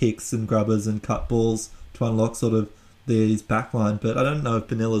little kicks and grubbers and cut balls to unlock sort of his backline, but I don't know if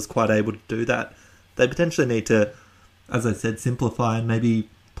Panilla's quite able to do that. They potentially need to, as I said, simplify and maybe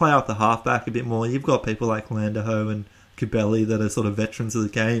play off the halfback a bit more. You've got people like Landerho and Kubeli that are sort of veterans of the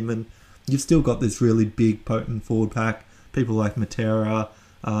game, and you've still got this really big, potent forward pack. People like Matera,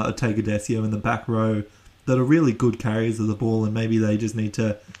 Ortega Desio in the back row that are really good carriers of the ball, and maybe they just need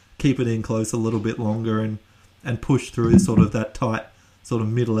to keep it in close a little bit longer and push through sort of that tight sort of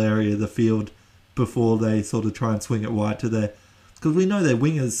middle area of the field before they sort of try and swing it wide to their... Because we know their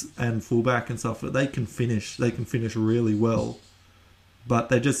wingers and fullback and stuff, they can finish really well. But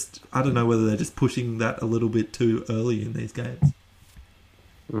they just... I don't know whether they're just pushing that a little bit too early in these games.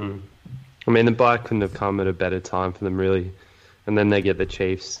 I mean, the bye couldn't have come at a better time for them, really. And then they get the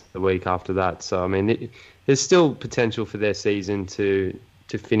Chiefs the week after that. So, I mean, there's still potential for their season to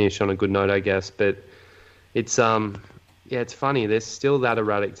finish on a good note, I guess. But it's... it's funny. There's still that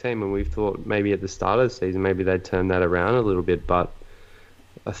erratic team, and we've thought maybe at the start of the season maybe they'd turn that around a little bit. But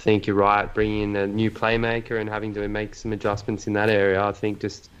I think you're right. Bringing in a new playmaker and having to make some adjustments in that area, I think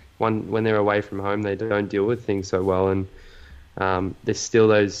just when they're away from home, they don't deal with things so well. And there's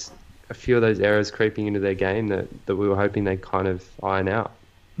still a few of those errors creeping into their game that we were hoping they'd kind of iron out.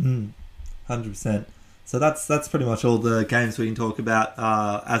 100%. So that's pretty much all the games we can talk about.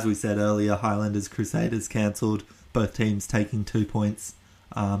 As we said earlier, Highlanders Crusaders cancelled. Both teams taking 2 points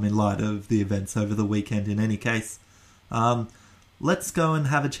in light of the events over the weekend in any case. Let's go and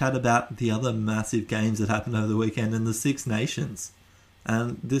have a chat about the other massive games that happened over the weekend in the Six Nations.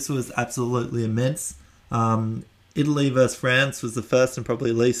 And this was absolutely immense. Italy versus France was the first and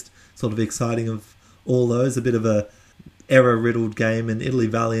probably least sort of exciting of all those. A bit of a error-riddled game, and Italy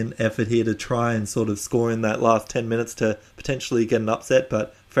valiant effort here to try and sort of score in that last 10 minutes to potentially get an upset,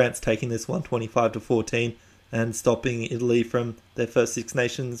 but France taking this one 25-14. And stopping Italy from their first Six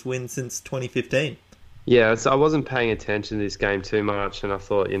Nations win since 2015. Yeah, so I wasn't paying attention to this game too much, and I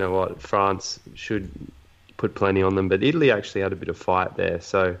thought, you know what, France should put plenty on them, but Italy actually had a bit of fight there.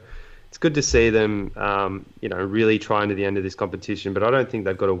 So it's good to see them, really trying to the end of this competition, but I don't think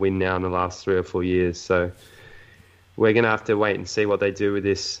they've got a win now in the last 3 or 4 years. So we're going to have to wait and see what they do with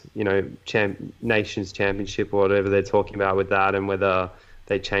this, Nations Championship or whatever they're talking about with that, and whether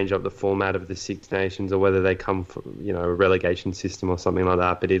they change up the format of the Six Nations or whether they come from, a relegation system or something like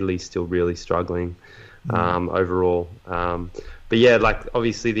that. But Italy's still really struggling overall. But yeah,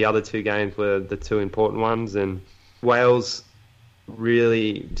 obviously the other two games were the two important ones, and Wales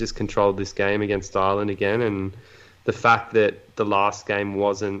really just controlled this game against Ireland again. And the fact that the last game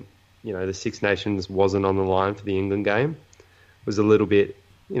wasn't, the Six Nations wasn't on the line for the England game was a little bit,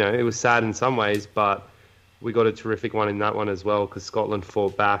 it was sad in some ways, but we got a terrific one in that one as well because Scotland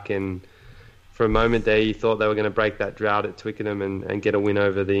fought back, and for a moment there you thought they were going to break that drought at Twickenham and get a win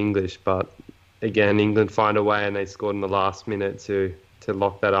over the English. But again, England find a way and they scored in the last minute to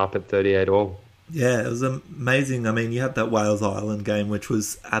lock that up at 38-all. Yeah, it was amazing. I mean, you had that Wales-Ireland game, which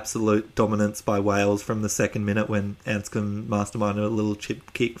was absolute dominance by Wales from the second minute when Anscombe masterminded a little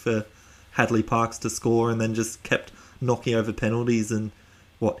chip kick for Hadley Parkes to score, and then just kept knocking over penalties and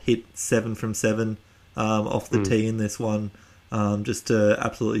hit 7 from 7 off the tee in this one, just to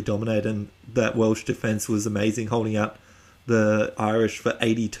absolutely dominate. And that Welsh defence was amazing, holding out the Irish for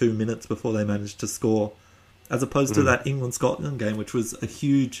 82 minutes before they managed to score, as opposed to that England-Scotland game, which was a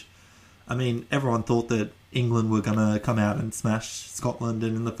huge... I mean, everyone thought that England were going to come out and smash Scotland,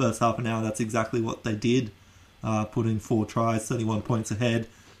 and in the first half an hour, that's exactly what they did. Put in 4 tries, 31 points ahead.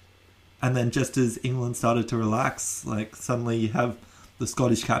 And then just as England started to relax, suddenly you have the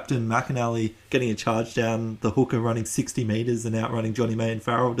Scottish captain, McInally, getting a charge down the hooker, running 60 metres and outrunning Johnny May and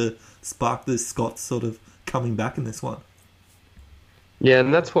Farrell to spark the Scots sort of coming back in this one. Yeah,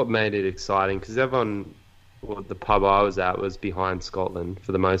 and that's what made it exciting, because everyone... the pub I was at was behind Scotland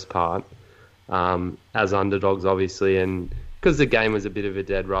for the most part, as underdogs, obviously, and because the game was a bit of a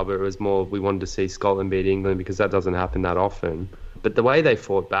dead rubber, it was more we wanted to see Scotland beat England because that doesn't happen that often. But the way they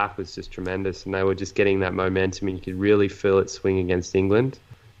fought back was just tremendous, and they were just getting that momentum, and you could really feel it swing against England.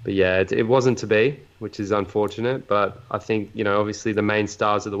 But yeah, it wasn't to be, which is unfortunate. But I think, obviously the main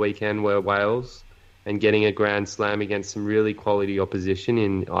stars of the weekend were Wales, and getting a grand slam against some really quality opposition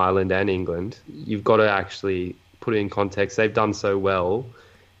in Ireland and England. You've got to actually put it in context. They've done so well.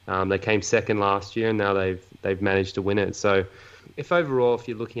 They came second last year, and now they've managed to win it. So if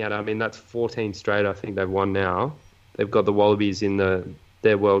you're looking at it, I mean, that's 14 straight I think they've won now. They've got the Wallabies in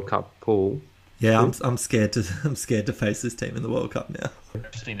their World Cup pool. Yeah, I'm scared to face this team in the World Cup now. They're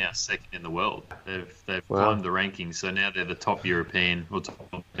actually now second in the world. They've climbed the rankings, so now they're the top European or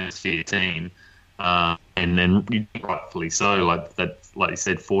top hemisphere team. And then rightfully so, like you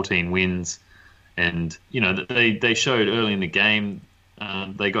said, 14 wins, and they showed early in the game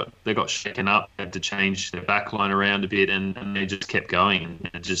they got shaken up, had to change their backline around a bit, and they just kept going, and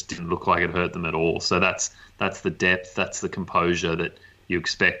it just didn't look like it hurt them at all. So that's the depth, that's the composure that you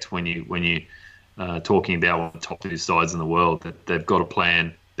expect when you talking about one of the top 2 sides in the world. That they've got a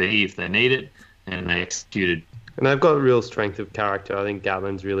plan B if they need it, and they executed. And they've got real strength of character. I think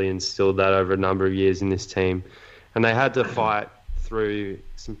Gatland's really instilled that over a number of years in this team. And they had to fight through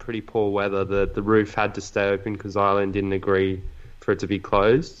some pretty poor weather. The roof had to stay open because Ireland didn't agree for it to be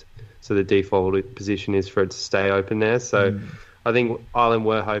closed. So the default position is for it to stay open there. So I think Ireland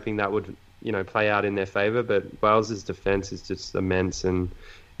were hoping that would, play out in their favour. But Wales's defence is just immense. And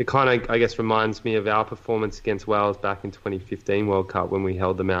it kind of, I guess, reminds me of our performance against Wales back in 2015 World Cup when we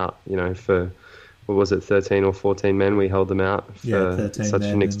held them out, for... What was it, 13 or 14 men we held them out for such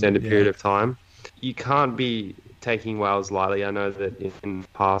an extended period of time. You can't be taking Wales lightly. I know that in the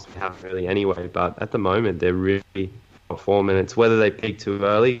past we haven't really anyway, but at the moment they're really performing. It's whether they peak too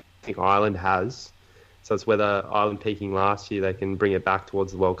early. I think Ireland has. So it's whether Ireland peaking last year, they can bring it back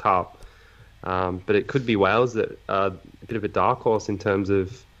towards the World Cup. But it could be Wales that are a bit of a dark horse in terms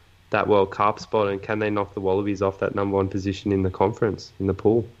of that World Cup spot, and can they knock the Wallabies off that number 1 position in the conference, in the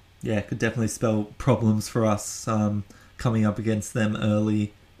pool? Yeah, it could definitely spell problems for us coming up against them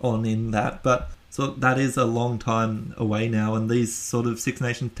early on in that. But so that is a long time away now, and these sort of Six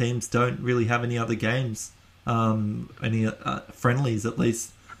Nations teams don't really have any other games, any friendlies at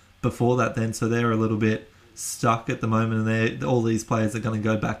least before that then. So they're a little bit stuck at the moment, and all these players are going to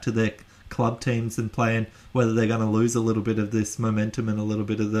go back to their club teams and play, and whether they're going to lose a little bit of this momentum and a little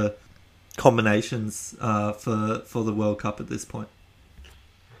bit of the combinations for the World Cup at this point.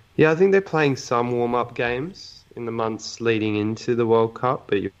 Yeah, I think they're playing some warm-up games in the months leading into the World Cup,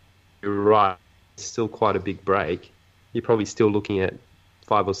 but you're right, it's still quite a big break. You're probably still looking at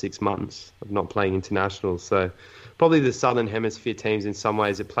 5 or 6 months of not playing internationals. So probably the Southern Hemisphere teams, in some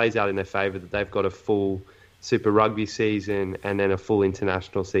ways, it plays out in their favour that they've got a full Super Rugby season and then a full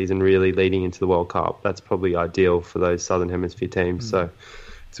international season really leading into the World Cup. That's probably ideal for those Southern Hemisphere teams. So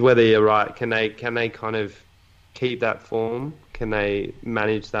it's whether you're right. Can they kind of keep that form? Can they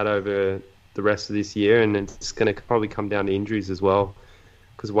manage that over the rest of this year? And it's going to probably come down to injuries as well.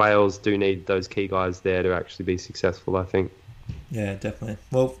 because Wales do need those key guys there to actually be successful, I think. Yeah, definitely.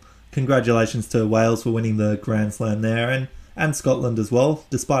 Well, congratulations to Wales for winning the Grand Slam there, and Scotland as well.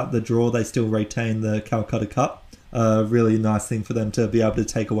 Despite the draw, they still retain the Calcutta Cup. A really nice thing for them to be able to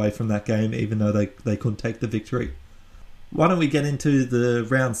take away from that game, even though they couldn't take the victory. Why don't we get into the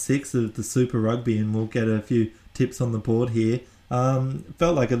round 6 of the Super Rugby, and we'll get a few tips on the board here.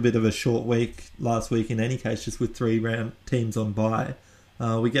 Felt like a bit of a short week last week in any case, just with 3 round teams on bye.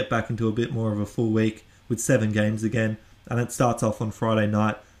 We get back into a bit more of a full week with 7 games again, and it starts off on Friday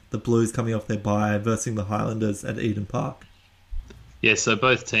night. The Blues coming off their bye versus the Highlanders at Eden Park. Yeah, so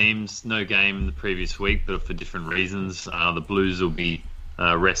both teams, no game the previous week, but for different reasons. The Blues will be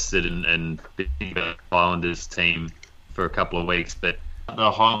rested and beating the Highlanders team for a couple of weeks, but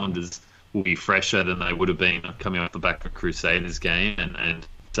the Highlanders will be fresher than they would have been coming off the back of a Crusaders game, and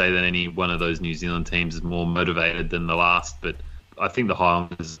say that any one of those New Zealand teams is more motivated than the last. But I think the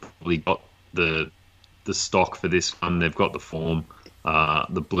Highlanders probably got the stock for this one. They've got the form.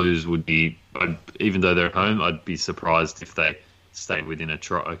 The Blues would be, even though they're at home, I'd be surprised if they stayed within a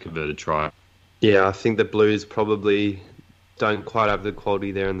converted try. Yeah, I think the Blues probably don't quite have the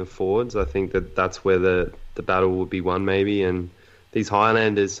quality there in the forwards. I think that's where the battle will be won maybe. And these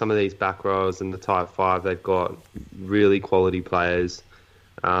Highlanders, some of these back rows in the tight 5, they've got really quality players.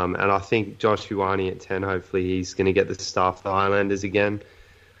 And I think Josh Ioane at 10, hopefully he's going to get the start for the Highlanders again.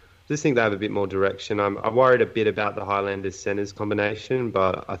 I just think they have a bit more direction. I'm worried a bit about the Highlanders centres combination,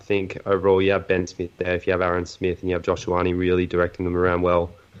 but I think overall you have Ben Smith there. If you have Aaron Smith and you have Josh Ioane really directing them around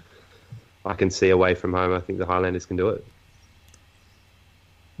well, I can see away from home, I think the Highlanders can do it.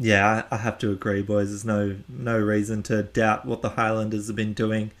 Yeah, I have to agree, boys. There's no reason to doubt what the Highlanders have been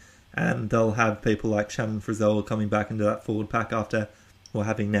doing, and they'll have people like Shannon Frizzell coming back into that forward pack after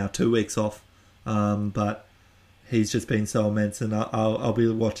having now 2 weeks off. But he's just been so immense, and I'll be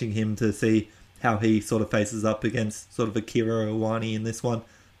watching him to see how he sort of faces up against sort of Akira Ioane in this one,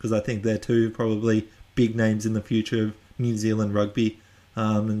 because I think they're 2 probably big names in the future of New Zealand rugby,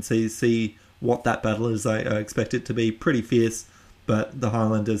 and see what that battle is. I expect it to be pretty fierce, but the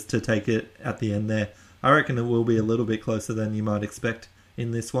Highlanders to take it at the end there. I reckon it will be a little bit closer than you might expect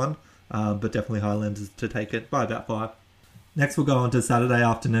in this one, but definitely Highlanders to take it by about 5. Next we'll go on to Saturday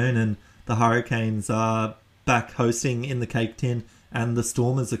afternoon, and the Hurricanes are back hosting in the Cape Tin, and the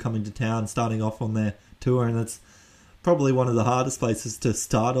Stormers are coming to town, starting off on their tour, and it's probably one of the hardest places to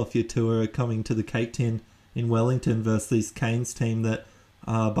start off your tour, coming to the Cape Tin in Wellington versus this Canes team that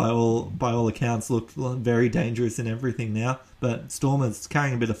by all accounts looked very dangerous in everything now, but Stormers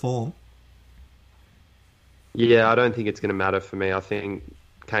carrying a bit of form. Yeah, I don't think it's going to matter for me. I think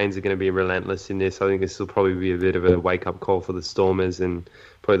Canes are going to be relentless in this. I think this will probably be a bit of a wake-up call for the Stormers, and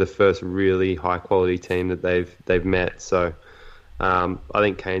probably the first really high-quality team that they've met. So I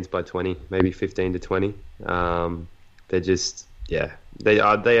think Canes by 20, maybe 15 to 20. They're just, they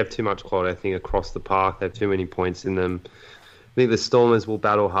have too much quality, I think, across the park. They have too many points in them. I think the Stormers will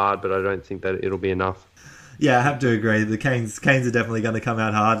battle hard, but I don't think that it'll be enough. Yeah, I have to agree. The Canes are definitely going to come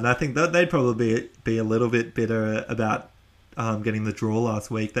out hard, and I think they'd probably be a little bit bitter about getting the draw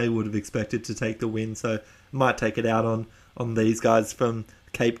last week. They would have expected to take the win, so might take it out on these guys from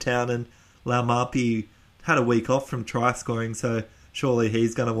Cape Town. And Laumapi had a week off from try scoring, so surely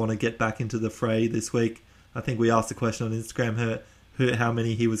he's going to want to get back into the fray this week. I think we asked the question on Instagram how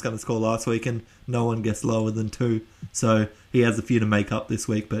many he was going to score last week, and no one guessed lower than 2. So he has a few to make up this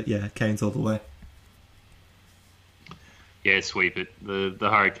week, but yeah, Canes all the way. Yeah, sweep it. The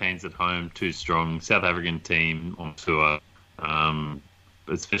Hurricanes at home, too strong. South African team on tour,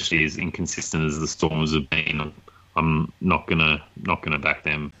 especially as inconsistent as the Stormers have been. I'm not gonna back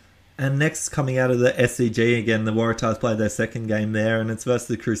them. And next, coming out of the SCG again, the Waratahs played their second game there, and it's versus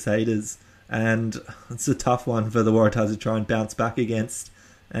the Crusaders. And it's a tough one for the Waratahs to try and bounce back against.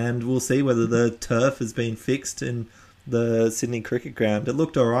 And we'll see whether the turf has been fixed in the Sydney Cricket Ground. It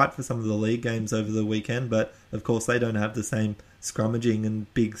looked alright for some of the league games over the weekend, but of course they don't have the same scrummaging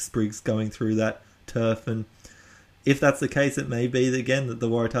and big sprigs going through that turf. And if that's the case, it may be again that the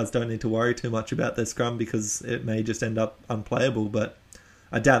Waratahs don't need to worry too much about their scrum, because it may just end up unplayable. But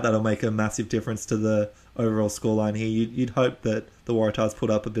I doubt that'll make a massive difference to the overall scoreline here. You'd hope that the Waratahs put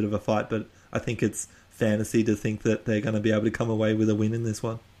up a bit of a fight, but I think it's fantasy to think that they're going to be able to come away with a win in this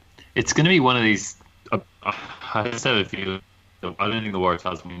one. It's going to be one of these. I just have a feeling. I don't think the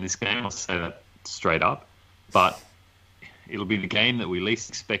Waratahs win this game. I'll say that straight up. But it'll be the game that we least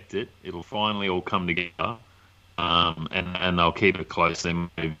expect it. It'll finally all come together, and they'll keep it close. They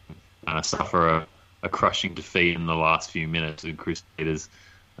may suffer a crushing defeat in the last few minutes. The Crusaders,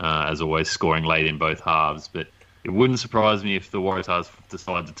 as always, scoring late in both halves. But it wouldn't surprise me if the Waratahs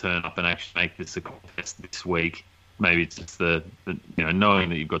decide to turn up and actually make this a contest this week. Maybe it's just the knowing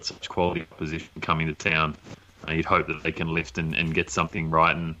that you've got such quality opposition coming to town, you'd hope that they can lift and get something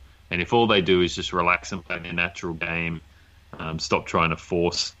right. And if all they do is just relax and play their natural game, stop trying to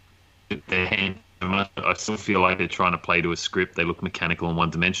force their hand. I still feel like they're trying to play to a script. They look mechanical and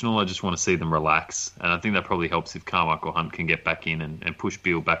one-dimensional. I just want to see them relax. And I think that probably helps if Carmichael Hunt can get back in and push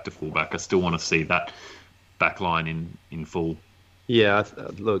Beale back to fullback. I still want to see that back line in full. Yeah,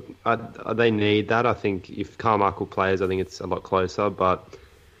 look, they need that. I think if Carmichael plays, I think it's a lot closer. But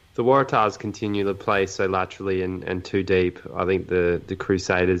if the Waratahs continue to play so laterally and too deep, I think the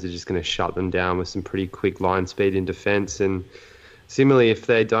Crusaders are just going to shut them down with some pretty quick line speed in defence. And similarly,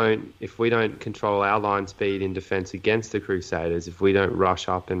 if we don't control our line speed in defence against the Crusaders, if we don't rush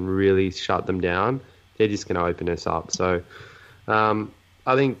up and really shut them down, they're just going to open us up. So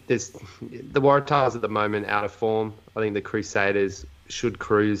I think the Waratahs at the moment out of form. I think the Crusaders should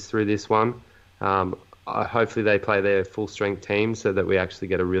cruise through this one. Hopefully they play their full-strength team so that we actually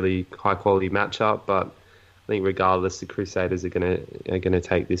get a really high-quality matchup. But I think regardless, the Crusaders are going to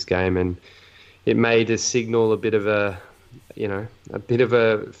take this game, and it may just signal a bit of a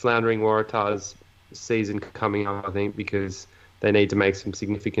floundering Waratahs season coming up, I think, because they need to make some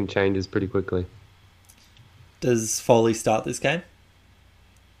significant changes pretty quickly. Does Foley start this game?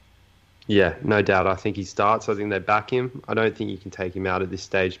 Yeah, no doubt. I think he starts. I think they back him. I don't think you can take him out at this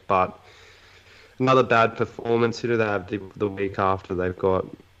stage, but another bad performance. Who do they have the week after? They've got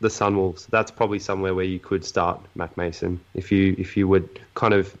the Sunwolves. That's probably somewhere where you could start Mac Mason if you would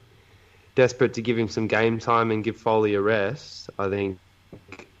kind of desperate to give him some game time and give Foley a rest. I think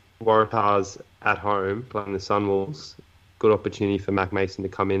Waratahs at home playing the Sunwolves, good opportunity for Mac Mason to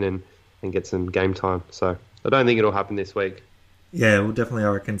come in and get some game time. So I don't think it'll happen this week. Yeah, we'll definitely, I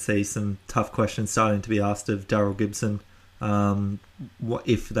reckon, see some tough questions starting to be asked of Daryl Gibson. What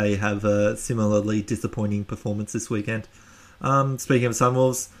if they have a similarly disappointing performance this weekend? Speaking of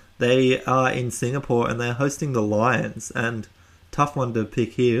Sunwolves, they are in Singapore and they're hosting the Lions. And tough one to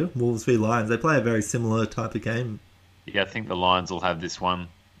pick here, Wolves v Lions. They play a very similar type of game. Yeah, I think the Lions will have this one.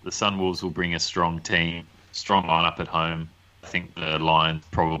 The Sunwolves will bring a strong team, strong lineup at home. I think the Lions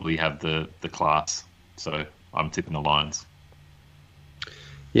probably have the class. So I'm tipping the Lions.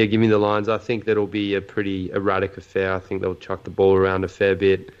 Yeah, give me the Lions. I think that'll be a pretty erratic affair. I think they'll chuck the ball around a fair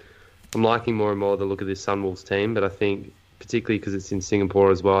bit. I'm liking more and more the look of this Sunwolves team, but I think, particularly because it's in Singapore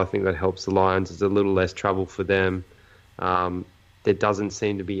as well, I think that helps the Lions. It's a little less trouble for them. There doesn't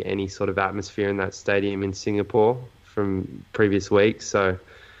seem to be any sort of atmosphere in that stadium in Singapore from previous weeks, so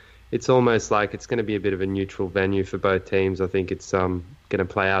it's almost like it's going to be a bit of a neutral venue for both teams. I think it's going to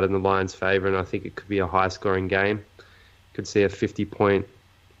play out in the Lions' favour, and I think it could be a high-scoring game. Could see a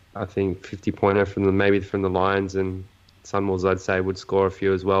 50-pointer from the Lions, and Sunwolves I'd say would score a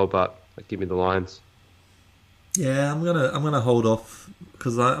few as well, but give me the Lions. Yeah, I'm gonna hold off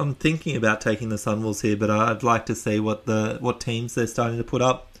because I'm thinking about taking the Sunwolves here, but I'd like to see what teams they're starting to put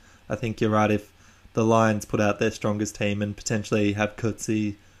up. I think you're right. If the Lions put out their strongest team and potentially have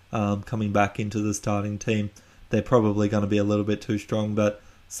Coetzee coming back into the starting team, they're probably going to be a little bit too strong. But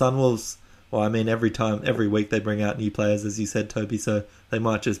Sunwolves, well, I mean, every week they bring out new players, as you said, Toby, so they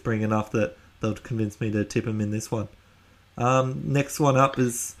might just bring enough that they'll convince me to tip them in this one. Next one up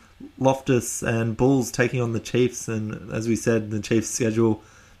is Loftus and Bulls taking on the Chiefs, and as we said, the Chiefs' schedule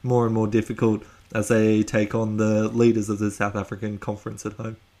more and more difficult as they take on the leaders of the South African Conference at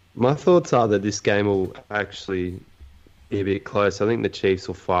home. My thoughts are that this game will actually be a bit close. I think the Chiefs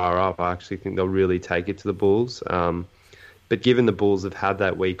will fire up. I actually think they'll really take it to the Bulls. But given the Bulls have had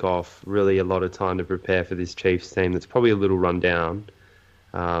that week off, really a lot of time to prepare for this Chiefs team that's probably a little run down,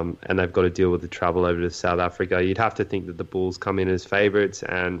 and they've got to deal with the travel over to South Africa, you'd have to think that the Bulls come in as favourites,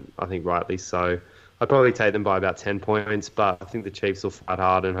 and I think rightly so. I'd probably take them by about 10 points, but I think the Chiefs will fight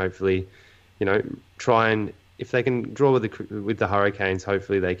hard and hopefully, try and, if they can draw with the Hurricanes,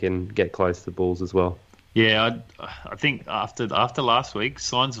 hopefully they can get close to the Bulls as well. Yeah, I think after last week,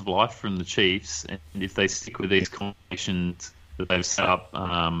 signs of life from the Chiefs, and if they stick with these combinations that they've set up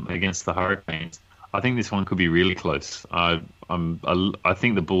against the Hurricanes, I think this one could be really close. I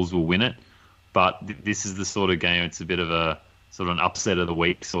think the Bulls will win it, but this is the sort of game, it's a bit of a sort of an upset of the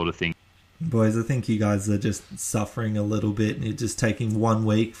week sort of thing. Boys, I think you guys are just suffering a little bit, and you're just taking 1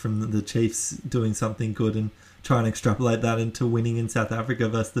 week from the Chiefs doing something good and trying to extrapolate that into winning in South Africa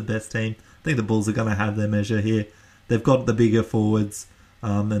versus the best team. I think the Bulls are going to have their measure here. They've got the bigger forwards,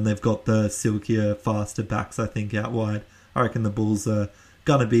 and they've got the silkier, faster backs, I think, out wide. I reckon the Bulls are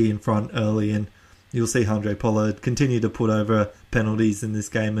going to be in front early, and you'll see Handré Pollard continue to put over penalties in this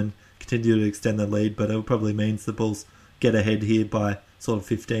game and continue to extend the lead, but it probably means the Bulls get ahead here by sort of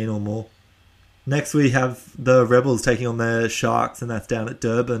 15 or more. Next we have the Rebels taking on the Sharks, and that's down at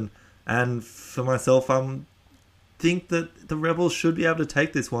Durban. And for myself, I think that the Rebels should be able to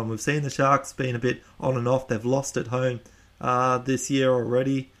take this one. We've seen the Sharks being a bit on and off. They've lost at home this year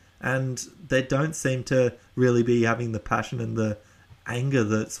already, and they don't seem to really be having the passion and the anger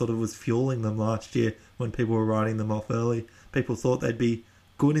that sort of was fueling them last year when people were writing them off early. People thought they'd be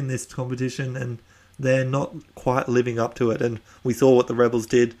good in this competition, and they're not quite living up to it. And we saw what the Rebels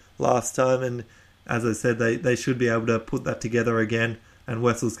did last time, and as I said, they should be able to put that together again, and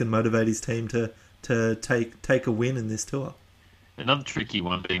Wessels can motivate his team to take a win in this tour. Another tricky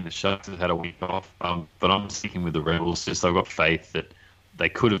one being the Sharks have had a week off, but I'm sticking with the Rebels. Just I've got faith that they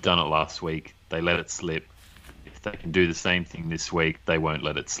could have done it last week. They let it slip. If they can do the same thing this week, they won't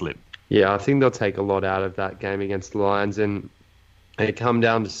let it slip. Yeah, I think they'll take a lot out of that game against the Lions, and it come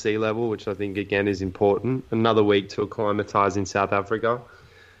down to sea level, which I think, again, is important. Another week to acclimatise in South Africa.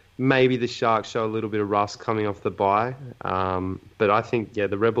 Maybe the Sharks show a little bit of rust coming off the bye. But I think,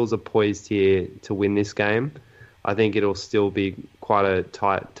 the Rebels are poised here to win this game. I think it'll still be quite a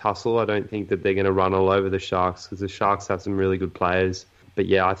tight tussle. I don't think that they're going to run all over the Sharks, because the Sharks have some really good players. But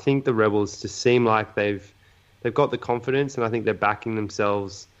I think the Rebels just seem like they've got the confidence, and I think they're backing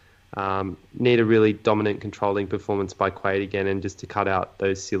themselves. Need a really dominant, controlling performance by Quaid again, and just to cut out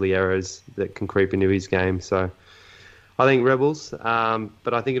those silly errors that can creep into his game. So I think Rebels,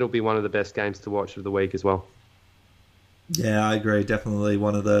 but I think it'll be one of the best games to watch of the week as well. Yeah, I agree. Definitely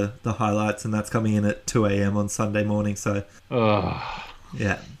one of the highlights, and that's coming in at 2 a.m. on Sunday morning. So,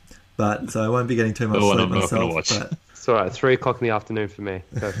 yeah. But so I won't be getting too much sleep myself. But it's all right. 3 o'clock in the afternoon for me.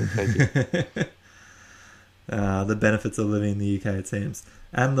 Perfect. Thank you. The benefits of living in the UK, it seems.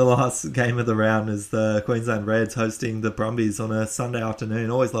 And the last game of the round is the Queensland Reds hosting the Brumbies on a Sunday afternoon.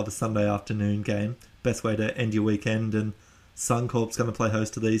 Always love a Sunday afternoon game. Best way to end your weekend. And Suncorp's going to play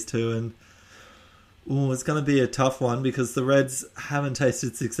host to these two. And it's going to be a tough one, because the Reds haven't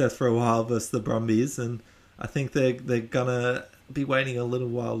tasted success for a while versus the Brumbies. And I think they're going to be waiting a little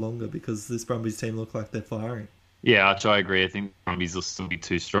while longer, because this Brumbies team look like they're firing. Yeah, Arch, I agree. I think the Brumbies will still be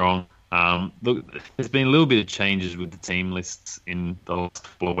too strong. Look, there's been a little bit of changes with the team lists in the last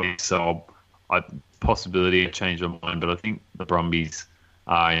couple of weeks, so possibility to change my mind, but I think the Brumbies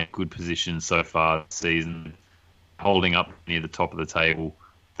are in a good position so far this season, holding up near the top of the table.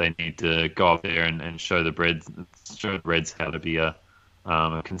 They need to go up there and show the Reds how to be a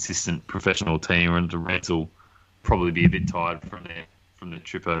consistent professional team, and the Reds will probably be a bit tired from the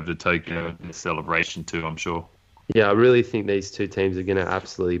trip over to Tokyo and the celebration too, I'm sure. Yeah, I really think these two teams are going to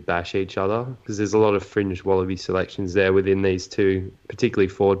absolutely bash each other, because there's a lot of fringe Wallaby selections there within these two, particularly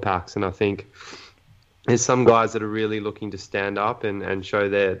forward packs. And I think there's some guys that are really looking to stand up and show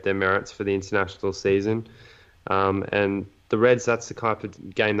their merits for the international season. And the Reds, that's the type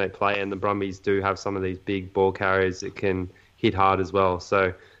of game they play, and the Brumbies do have some of these big ball carriers that can hit hard as well. So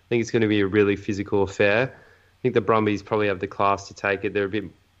I think it's going to be a really physical affair. I think the Brumbies probably have the class to take it. They're a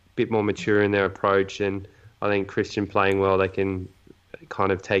bit more mature in their approach, and I think Christian playing well, they can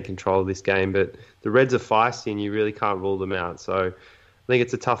kind of take control of this game. But the Reds are feisty, and you really can't rule them out. So I think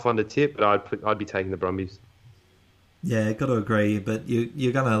it's a tough one to tip, but I'd be taking the Brumbies. Yeah, got to agree. But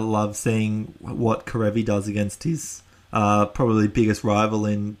you're going to love seeing what Karevi does against his probably biggest rival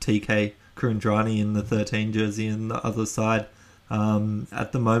in TK Kurandrani in the 13 jersey on the other side.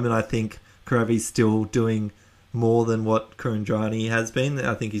 At the moment, I think Karevi's still doing more than what Kurandrani has been.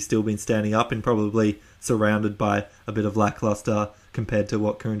 I think he's still been standing up and probably surrounded by a bit of lackluster compared to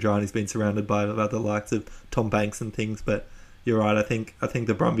what Kurandrani's been surrounded by the likes of Tom Banks and things. But you're right. I think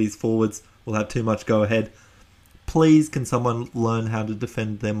the Brumbies forwards will have too much go ahead. Please, can someone learn how to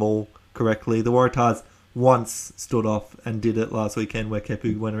defend their maul correctly? The Waratahs once stood off and did it last weekend, where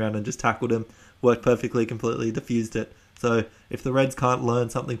Kepu went around and just tackled him, worked perfectly, completely diffused it. So if the Reds can't learn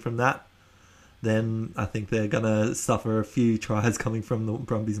something from that, then I think they're going to suffer a few tries coming from the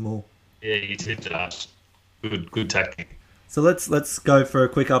Brumbies maul. Yeah, you tipped it. Good tactic. So let's go for a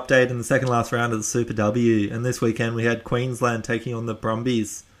quick update in the second last round of the Super W. And this weekend we had Queensland taking on the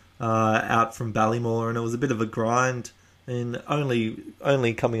Brumbies out from Ballymore, and it was a bit of a grind, and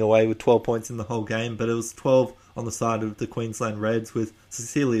only coming away with 12 points in the whole game, but it was 12 on the side of the Queensland Reds, with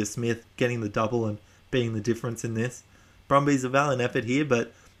Cecilia Smith getting the double and being the difference in this. Brumbies, a valiant effort here,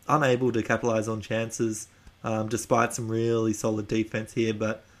 but unable to capitalise on chances despite some really solid defence here.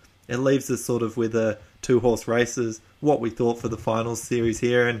 But it leaves us sort of with a two-horse races, what we thought for the finals series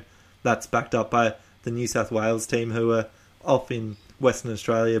here, and that's backed up by the New South Wales team, who are off in Western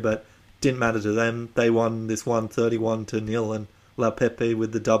Australia, but didn't matter to them. They won this one 31-0 and Laupepe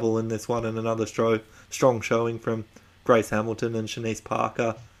with the double in this one, and another strong showing from Grace Hamilton and Shanice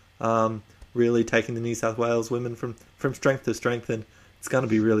Parker, really taking the New South Wales women from strength to strength, and it's going to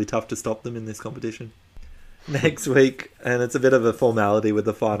be really tough to stop them in this competition. Next week, and it's a bit of a formality with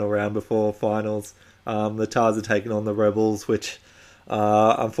the final round before finals, the Tars are taking on the Rebels, which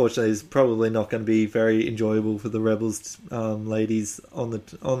unfortunately is probably not going to be very enjoyable for the Rebels ladies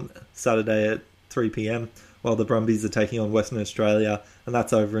on Saturday at 3 p.m, while the Brumbies are taking on Western Australia, and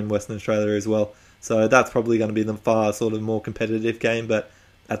that's over in Western Australia as well. So that's probably going to be the far sort of more competitive game, but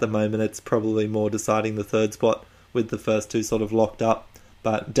at the moment it's probably more deciding the third spot with the first two sort of locked up.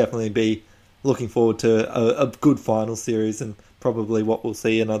 But definitely be looking forward to a good final series, and probably what we'll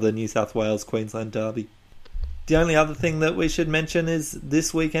see another New South Wales Queensland derby. The only other thing that we should mention is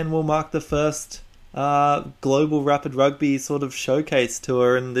this weekend will mark the first global rapid rugby sort of showcase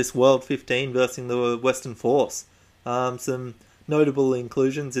tour in this World 15 versus the Western Force. Some notable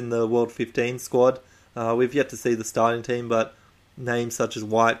inclusions in the World 15 squad. We've yet to see the starting team, but names such as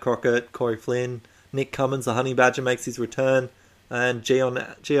Wyatt Crockett, Corey Flynn, Nick Cummins, the Honey Badger, makes his return, and Gio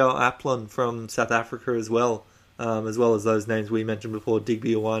Aplin from South Africa as well as those names we mentioned before,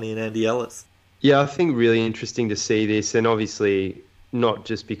 Digby Awani and Andy Ellis. Yeah, I think really interesting to see this, and obviously not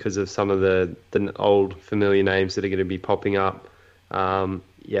just because of some of the old familiar names that are going to be popping up. I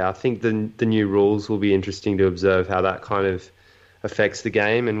think the new rules will be interesting to observe how that kind of affects the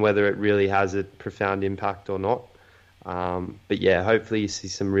game and whether it really has a profound impact or not. But yeah, hopefully you see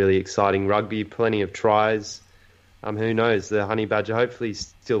some really exciting rugby, plenty of tries. Who knows? The Honey Badger hopefully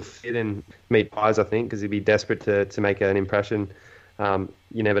still fit and meet pies, I think, because he'd be desperate to make an impression.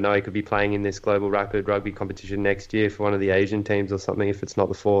 You never know, he could be playing in this global rapid rugby competition next year for one of the Asian teams or something if it's not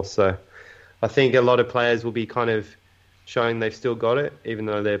the Force. So I think a lot of players will be kind of showing they've still got it, even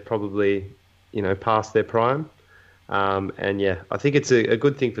though they're probably, past their prime. And yeah, I think it's a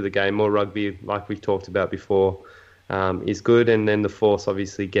good thing for the game. More rugby, like we've talked about before, is good. And then the Force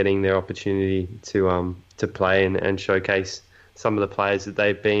obviously getting their opportunity to play and showcase some of the players that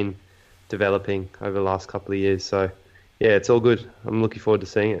they've been developing over the last couple of years. So yeah, it's all good. I'm looking forward to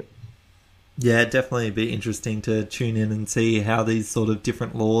seeing it. Yeah, definitely be interesting to tune in and see how these sort of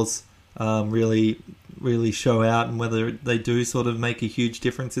different laws really show out, and whether they do sort of make a huge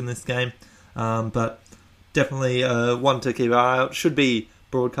difference in this game. But definitely one to keep an eye out. Should be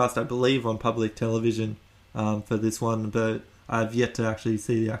broadcast, I believe, on public television for this one, but I've yet to actually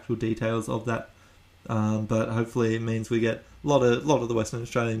see the actual details of that. But hopefully it means we get a lot of the Western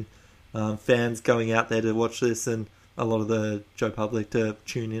Australian fans going out there to watch this, and a lot of the Joe public to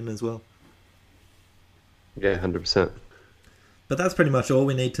tune in as well. Yeah, 100%. But that's pretty much all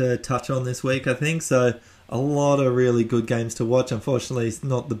we need to touch on this week, I think. So a lot of really good games to watch. Unfortunately, it's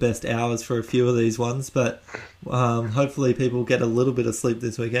not the best hours for a few of these ones, but hopefully people get a little bit of sleep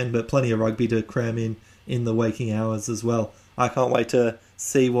this weekend, but plenty of rugby to cram in the waking hours as well. I can't wait to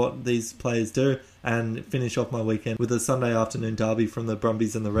see what these players do and finish off my weekend with a Sunday afternoon derby from the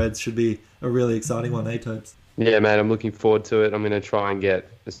Brumbies and the Reds. Should be a really exciting one, Tobes? Yeah, mate, I'm looking forward to it. I'm going to try and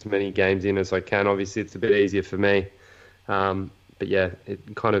get as many games in as I can. Obviously, it's a bit easier for me. But yeah,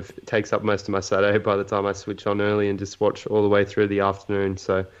 it kind of takes up most of my Saturday by the time I switch on early and just watch all the way through the afternoon.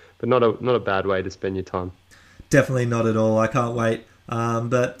 So, but not a bad way to spend your time. Definitely not at all. I can't wait.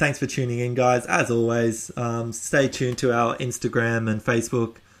 But thanks for tuning in, guys. As always, stay tuned to our Instagram and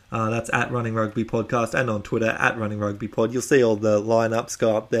Facebook. That's at Running Rugby Podcast, and on Twitter at Running Rugby Pod. You'll see all the lineups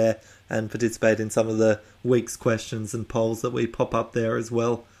go up there and participate in some of the week's questions and polls that we pop up there as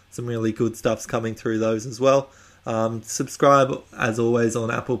well. Some really good stuff's coming through those as well. Subscribe, as always,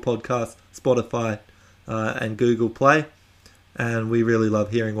 on Apple Podcasts, Spotify, and Google Play. And we really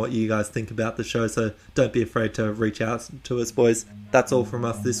love hearing what you guys think about the show, so don't be afraid to reach out to us, boys. That's all from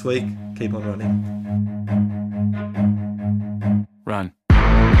us this week. Keep on running.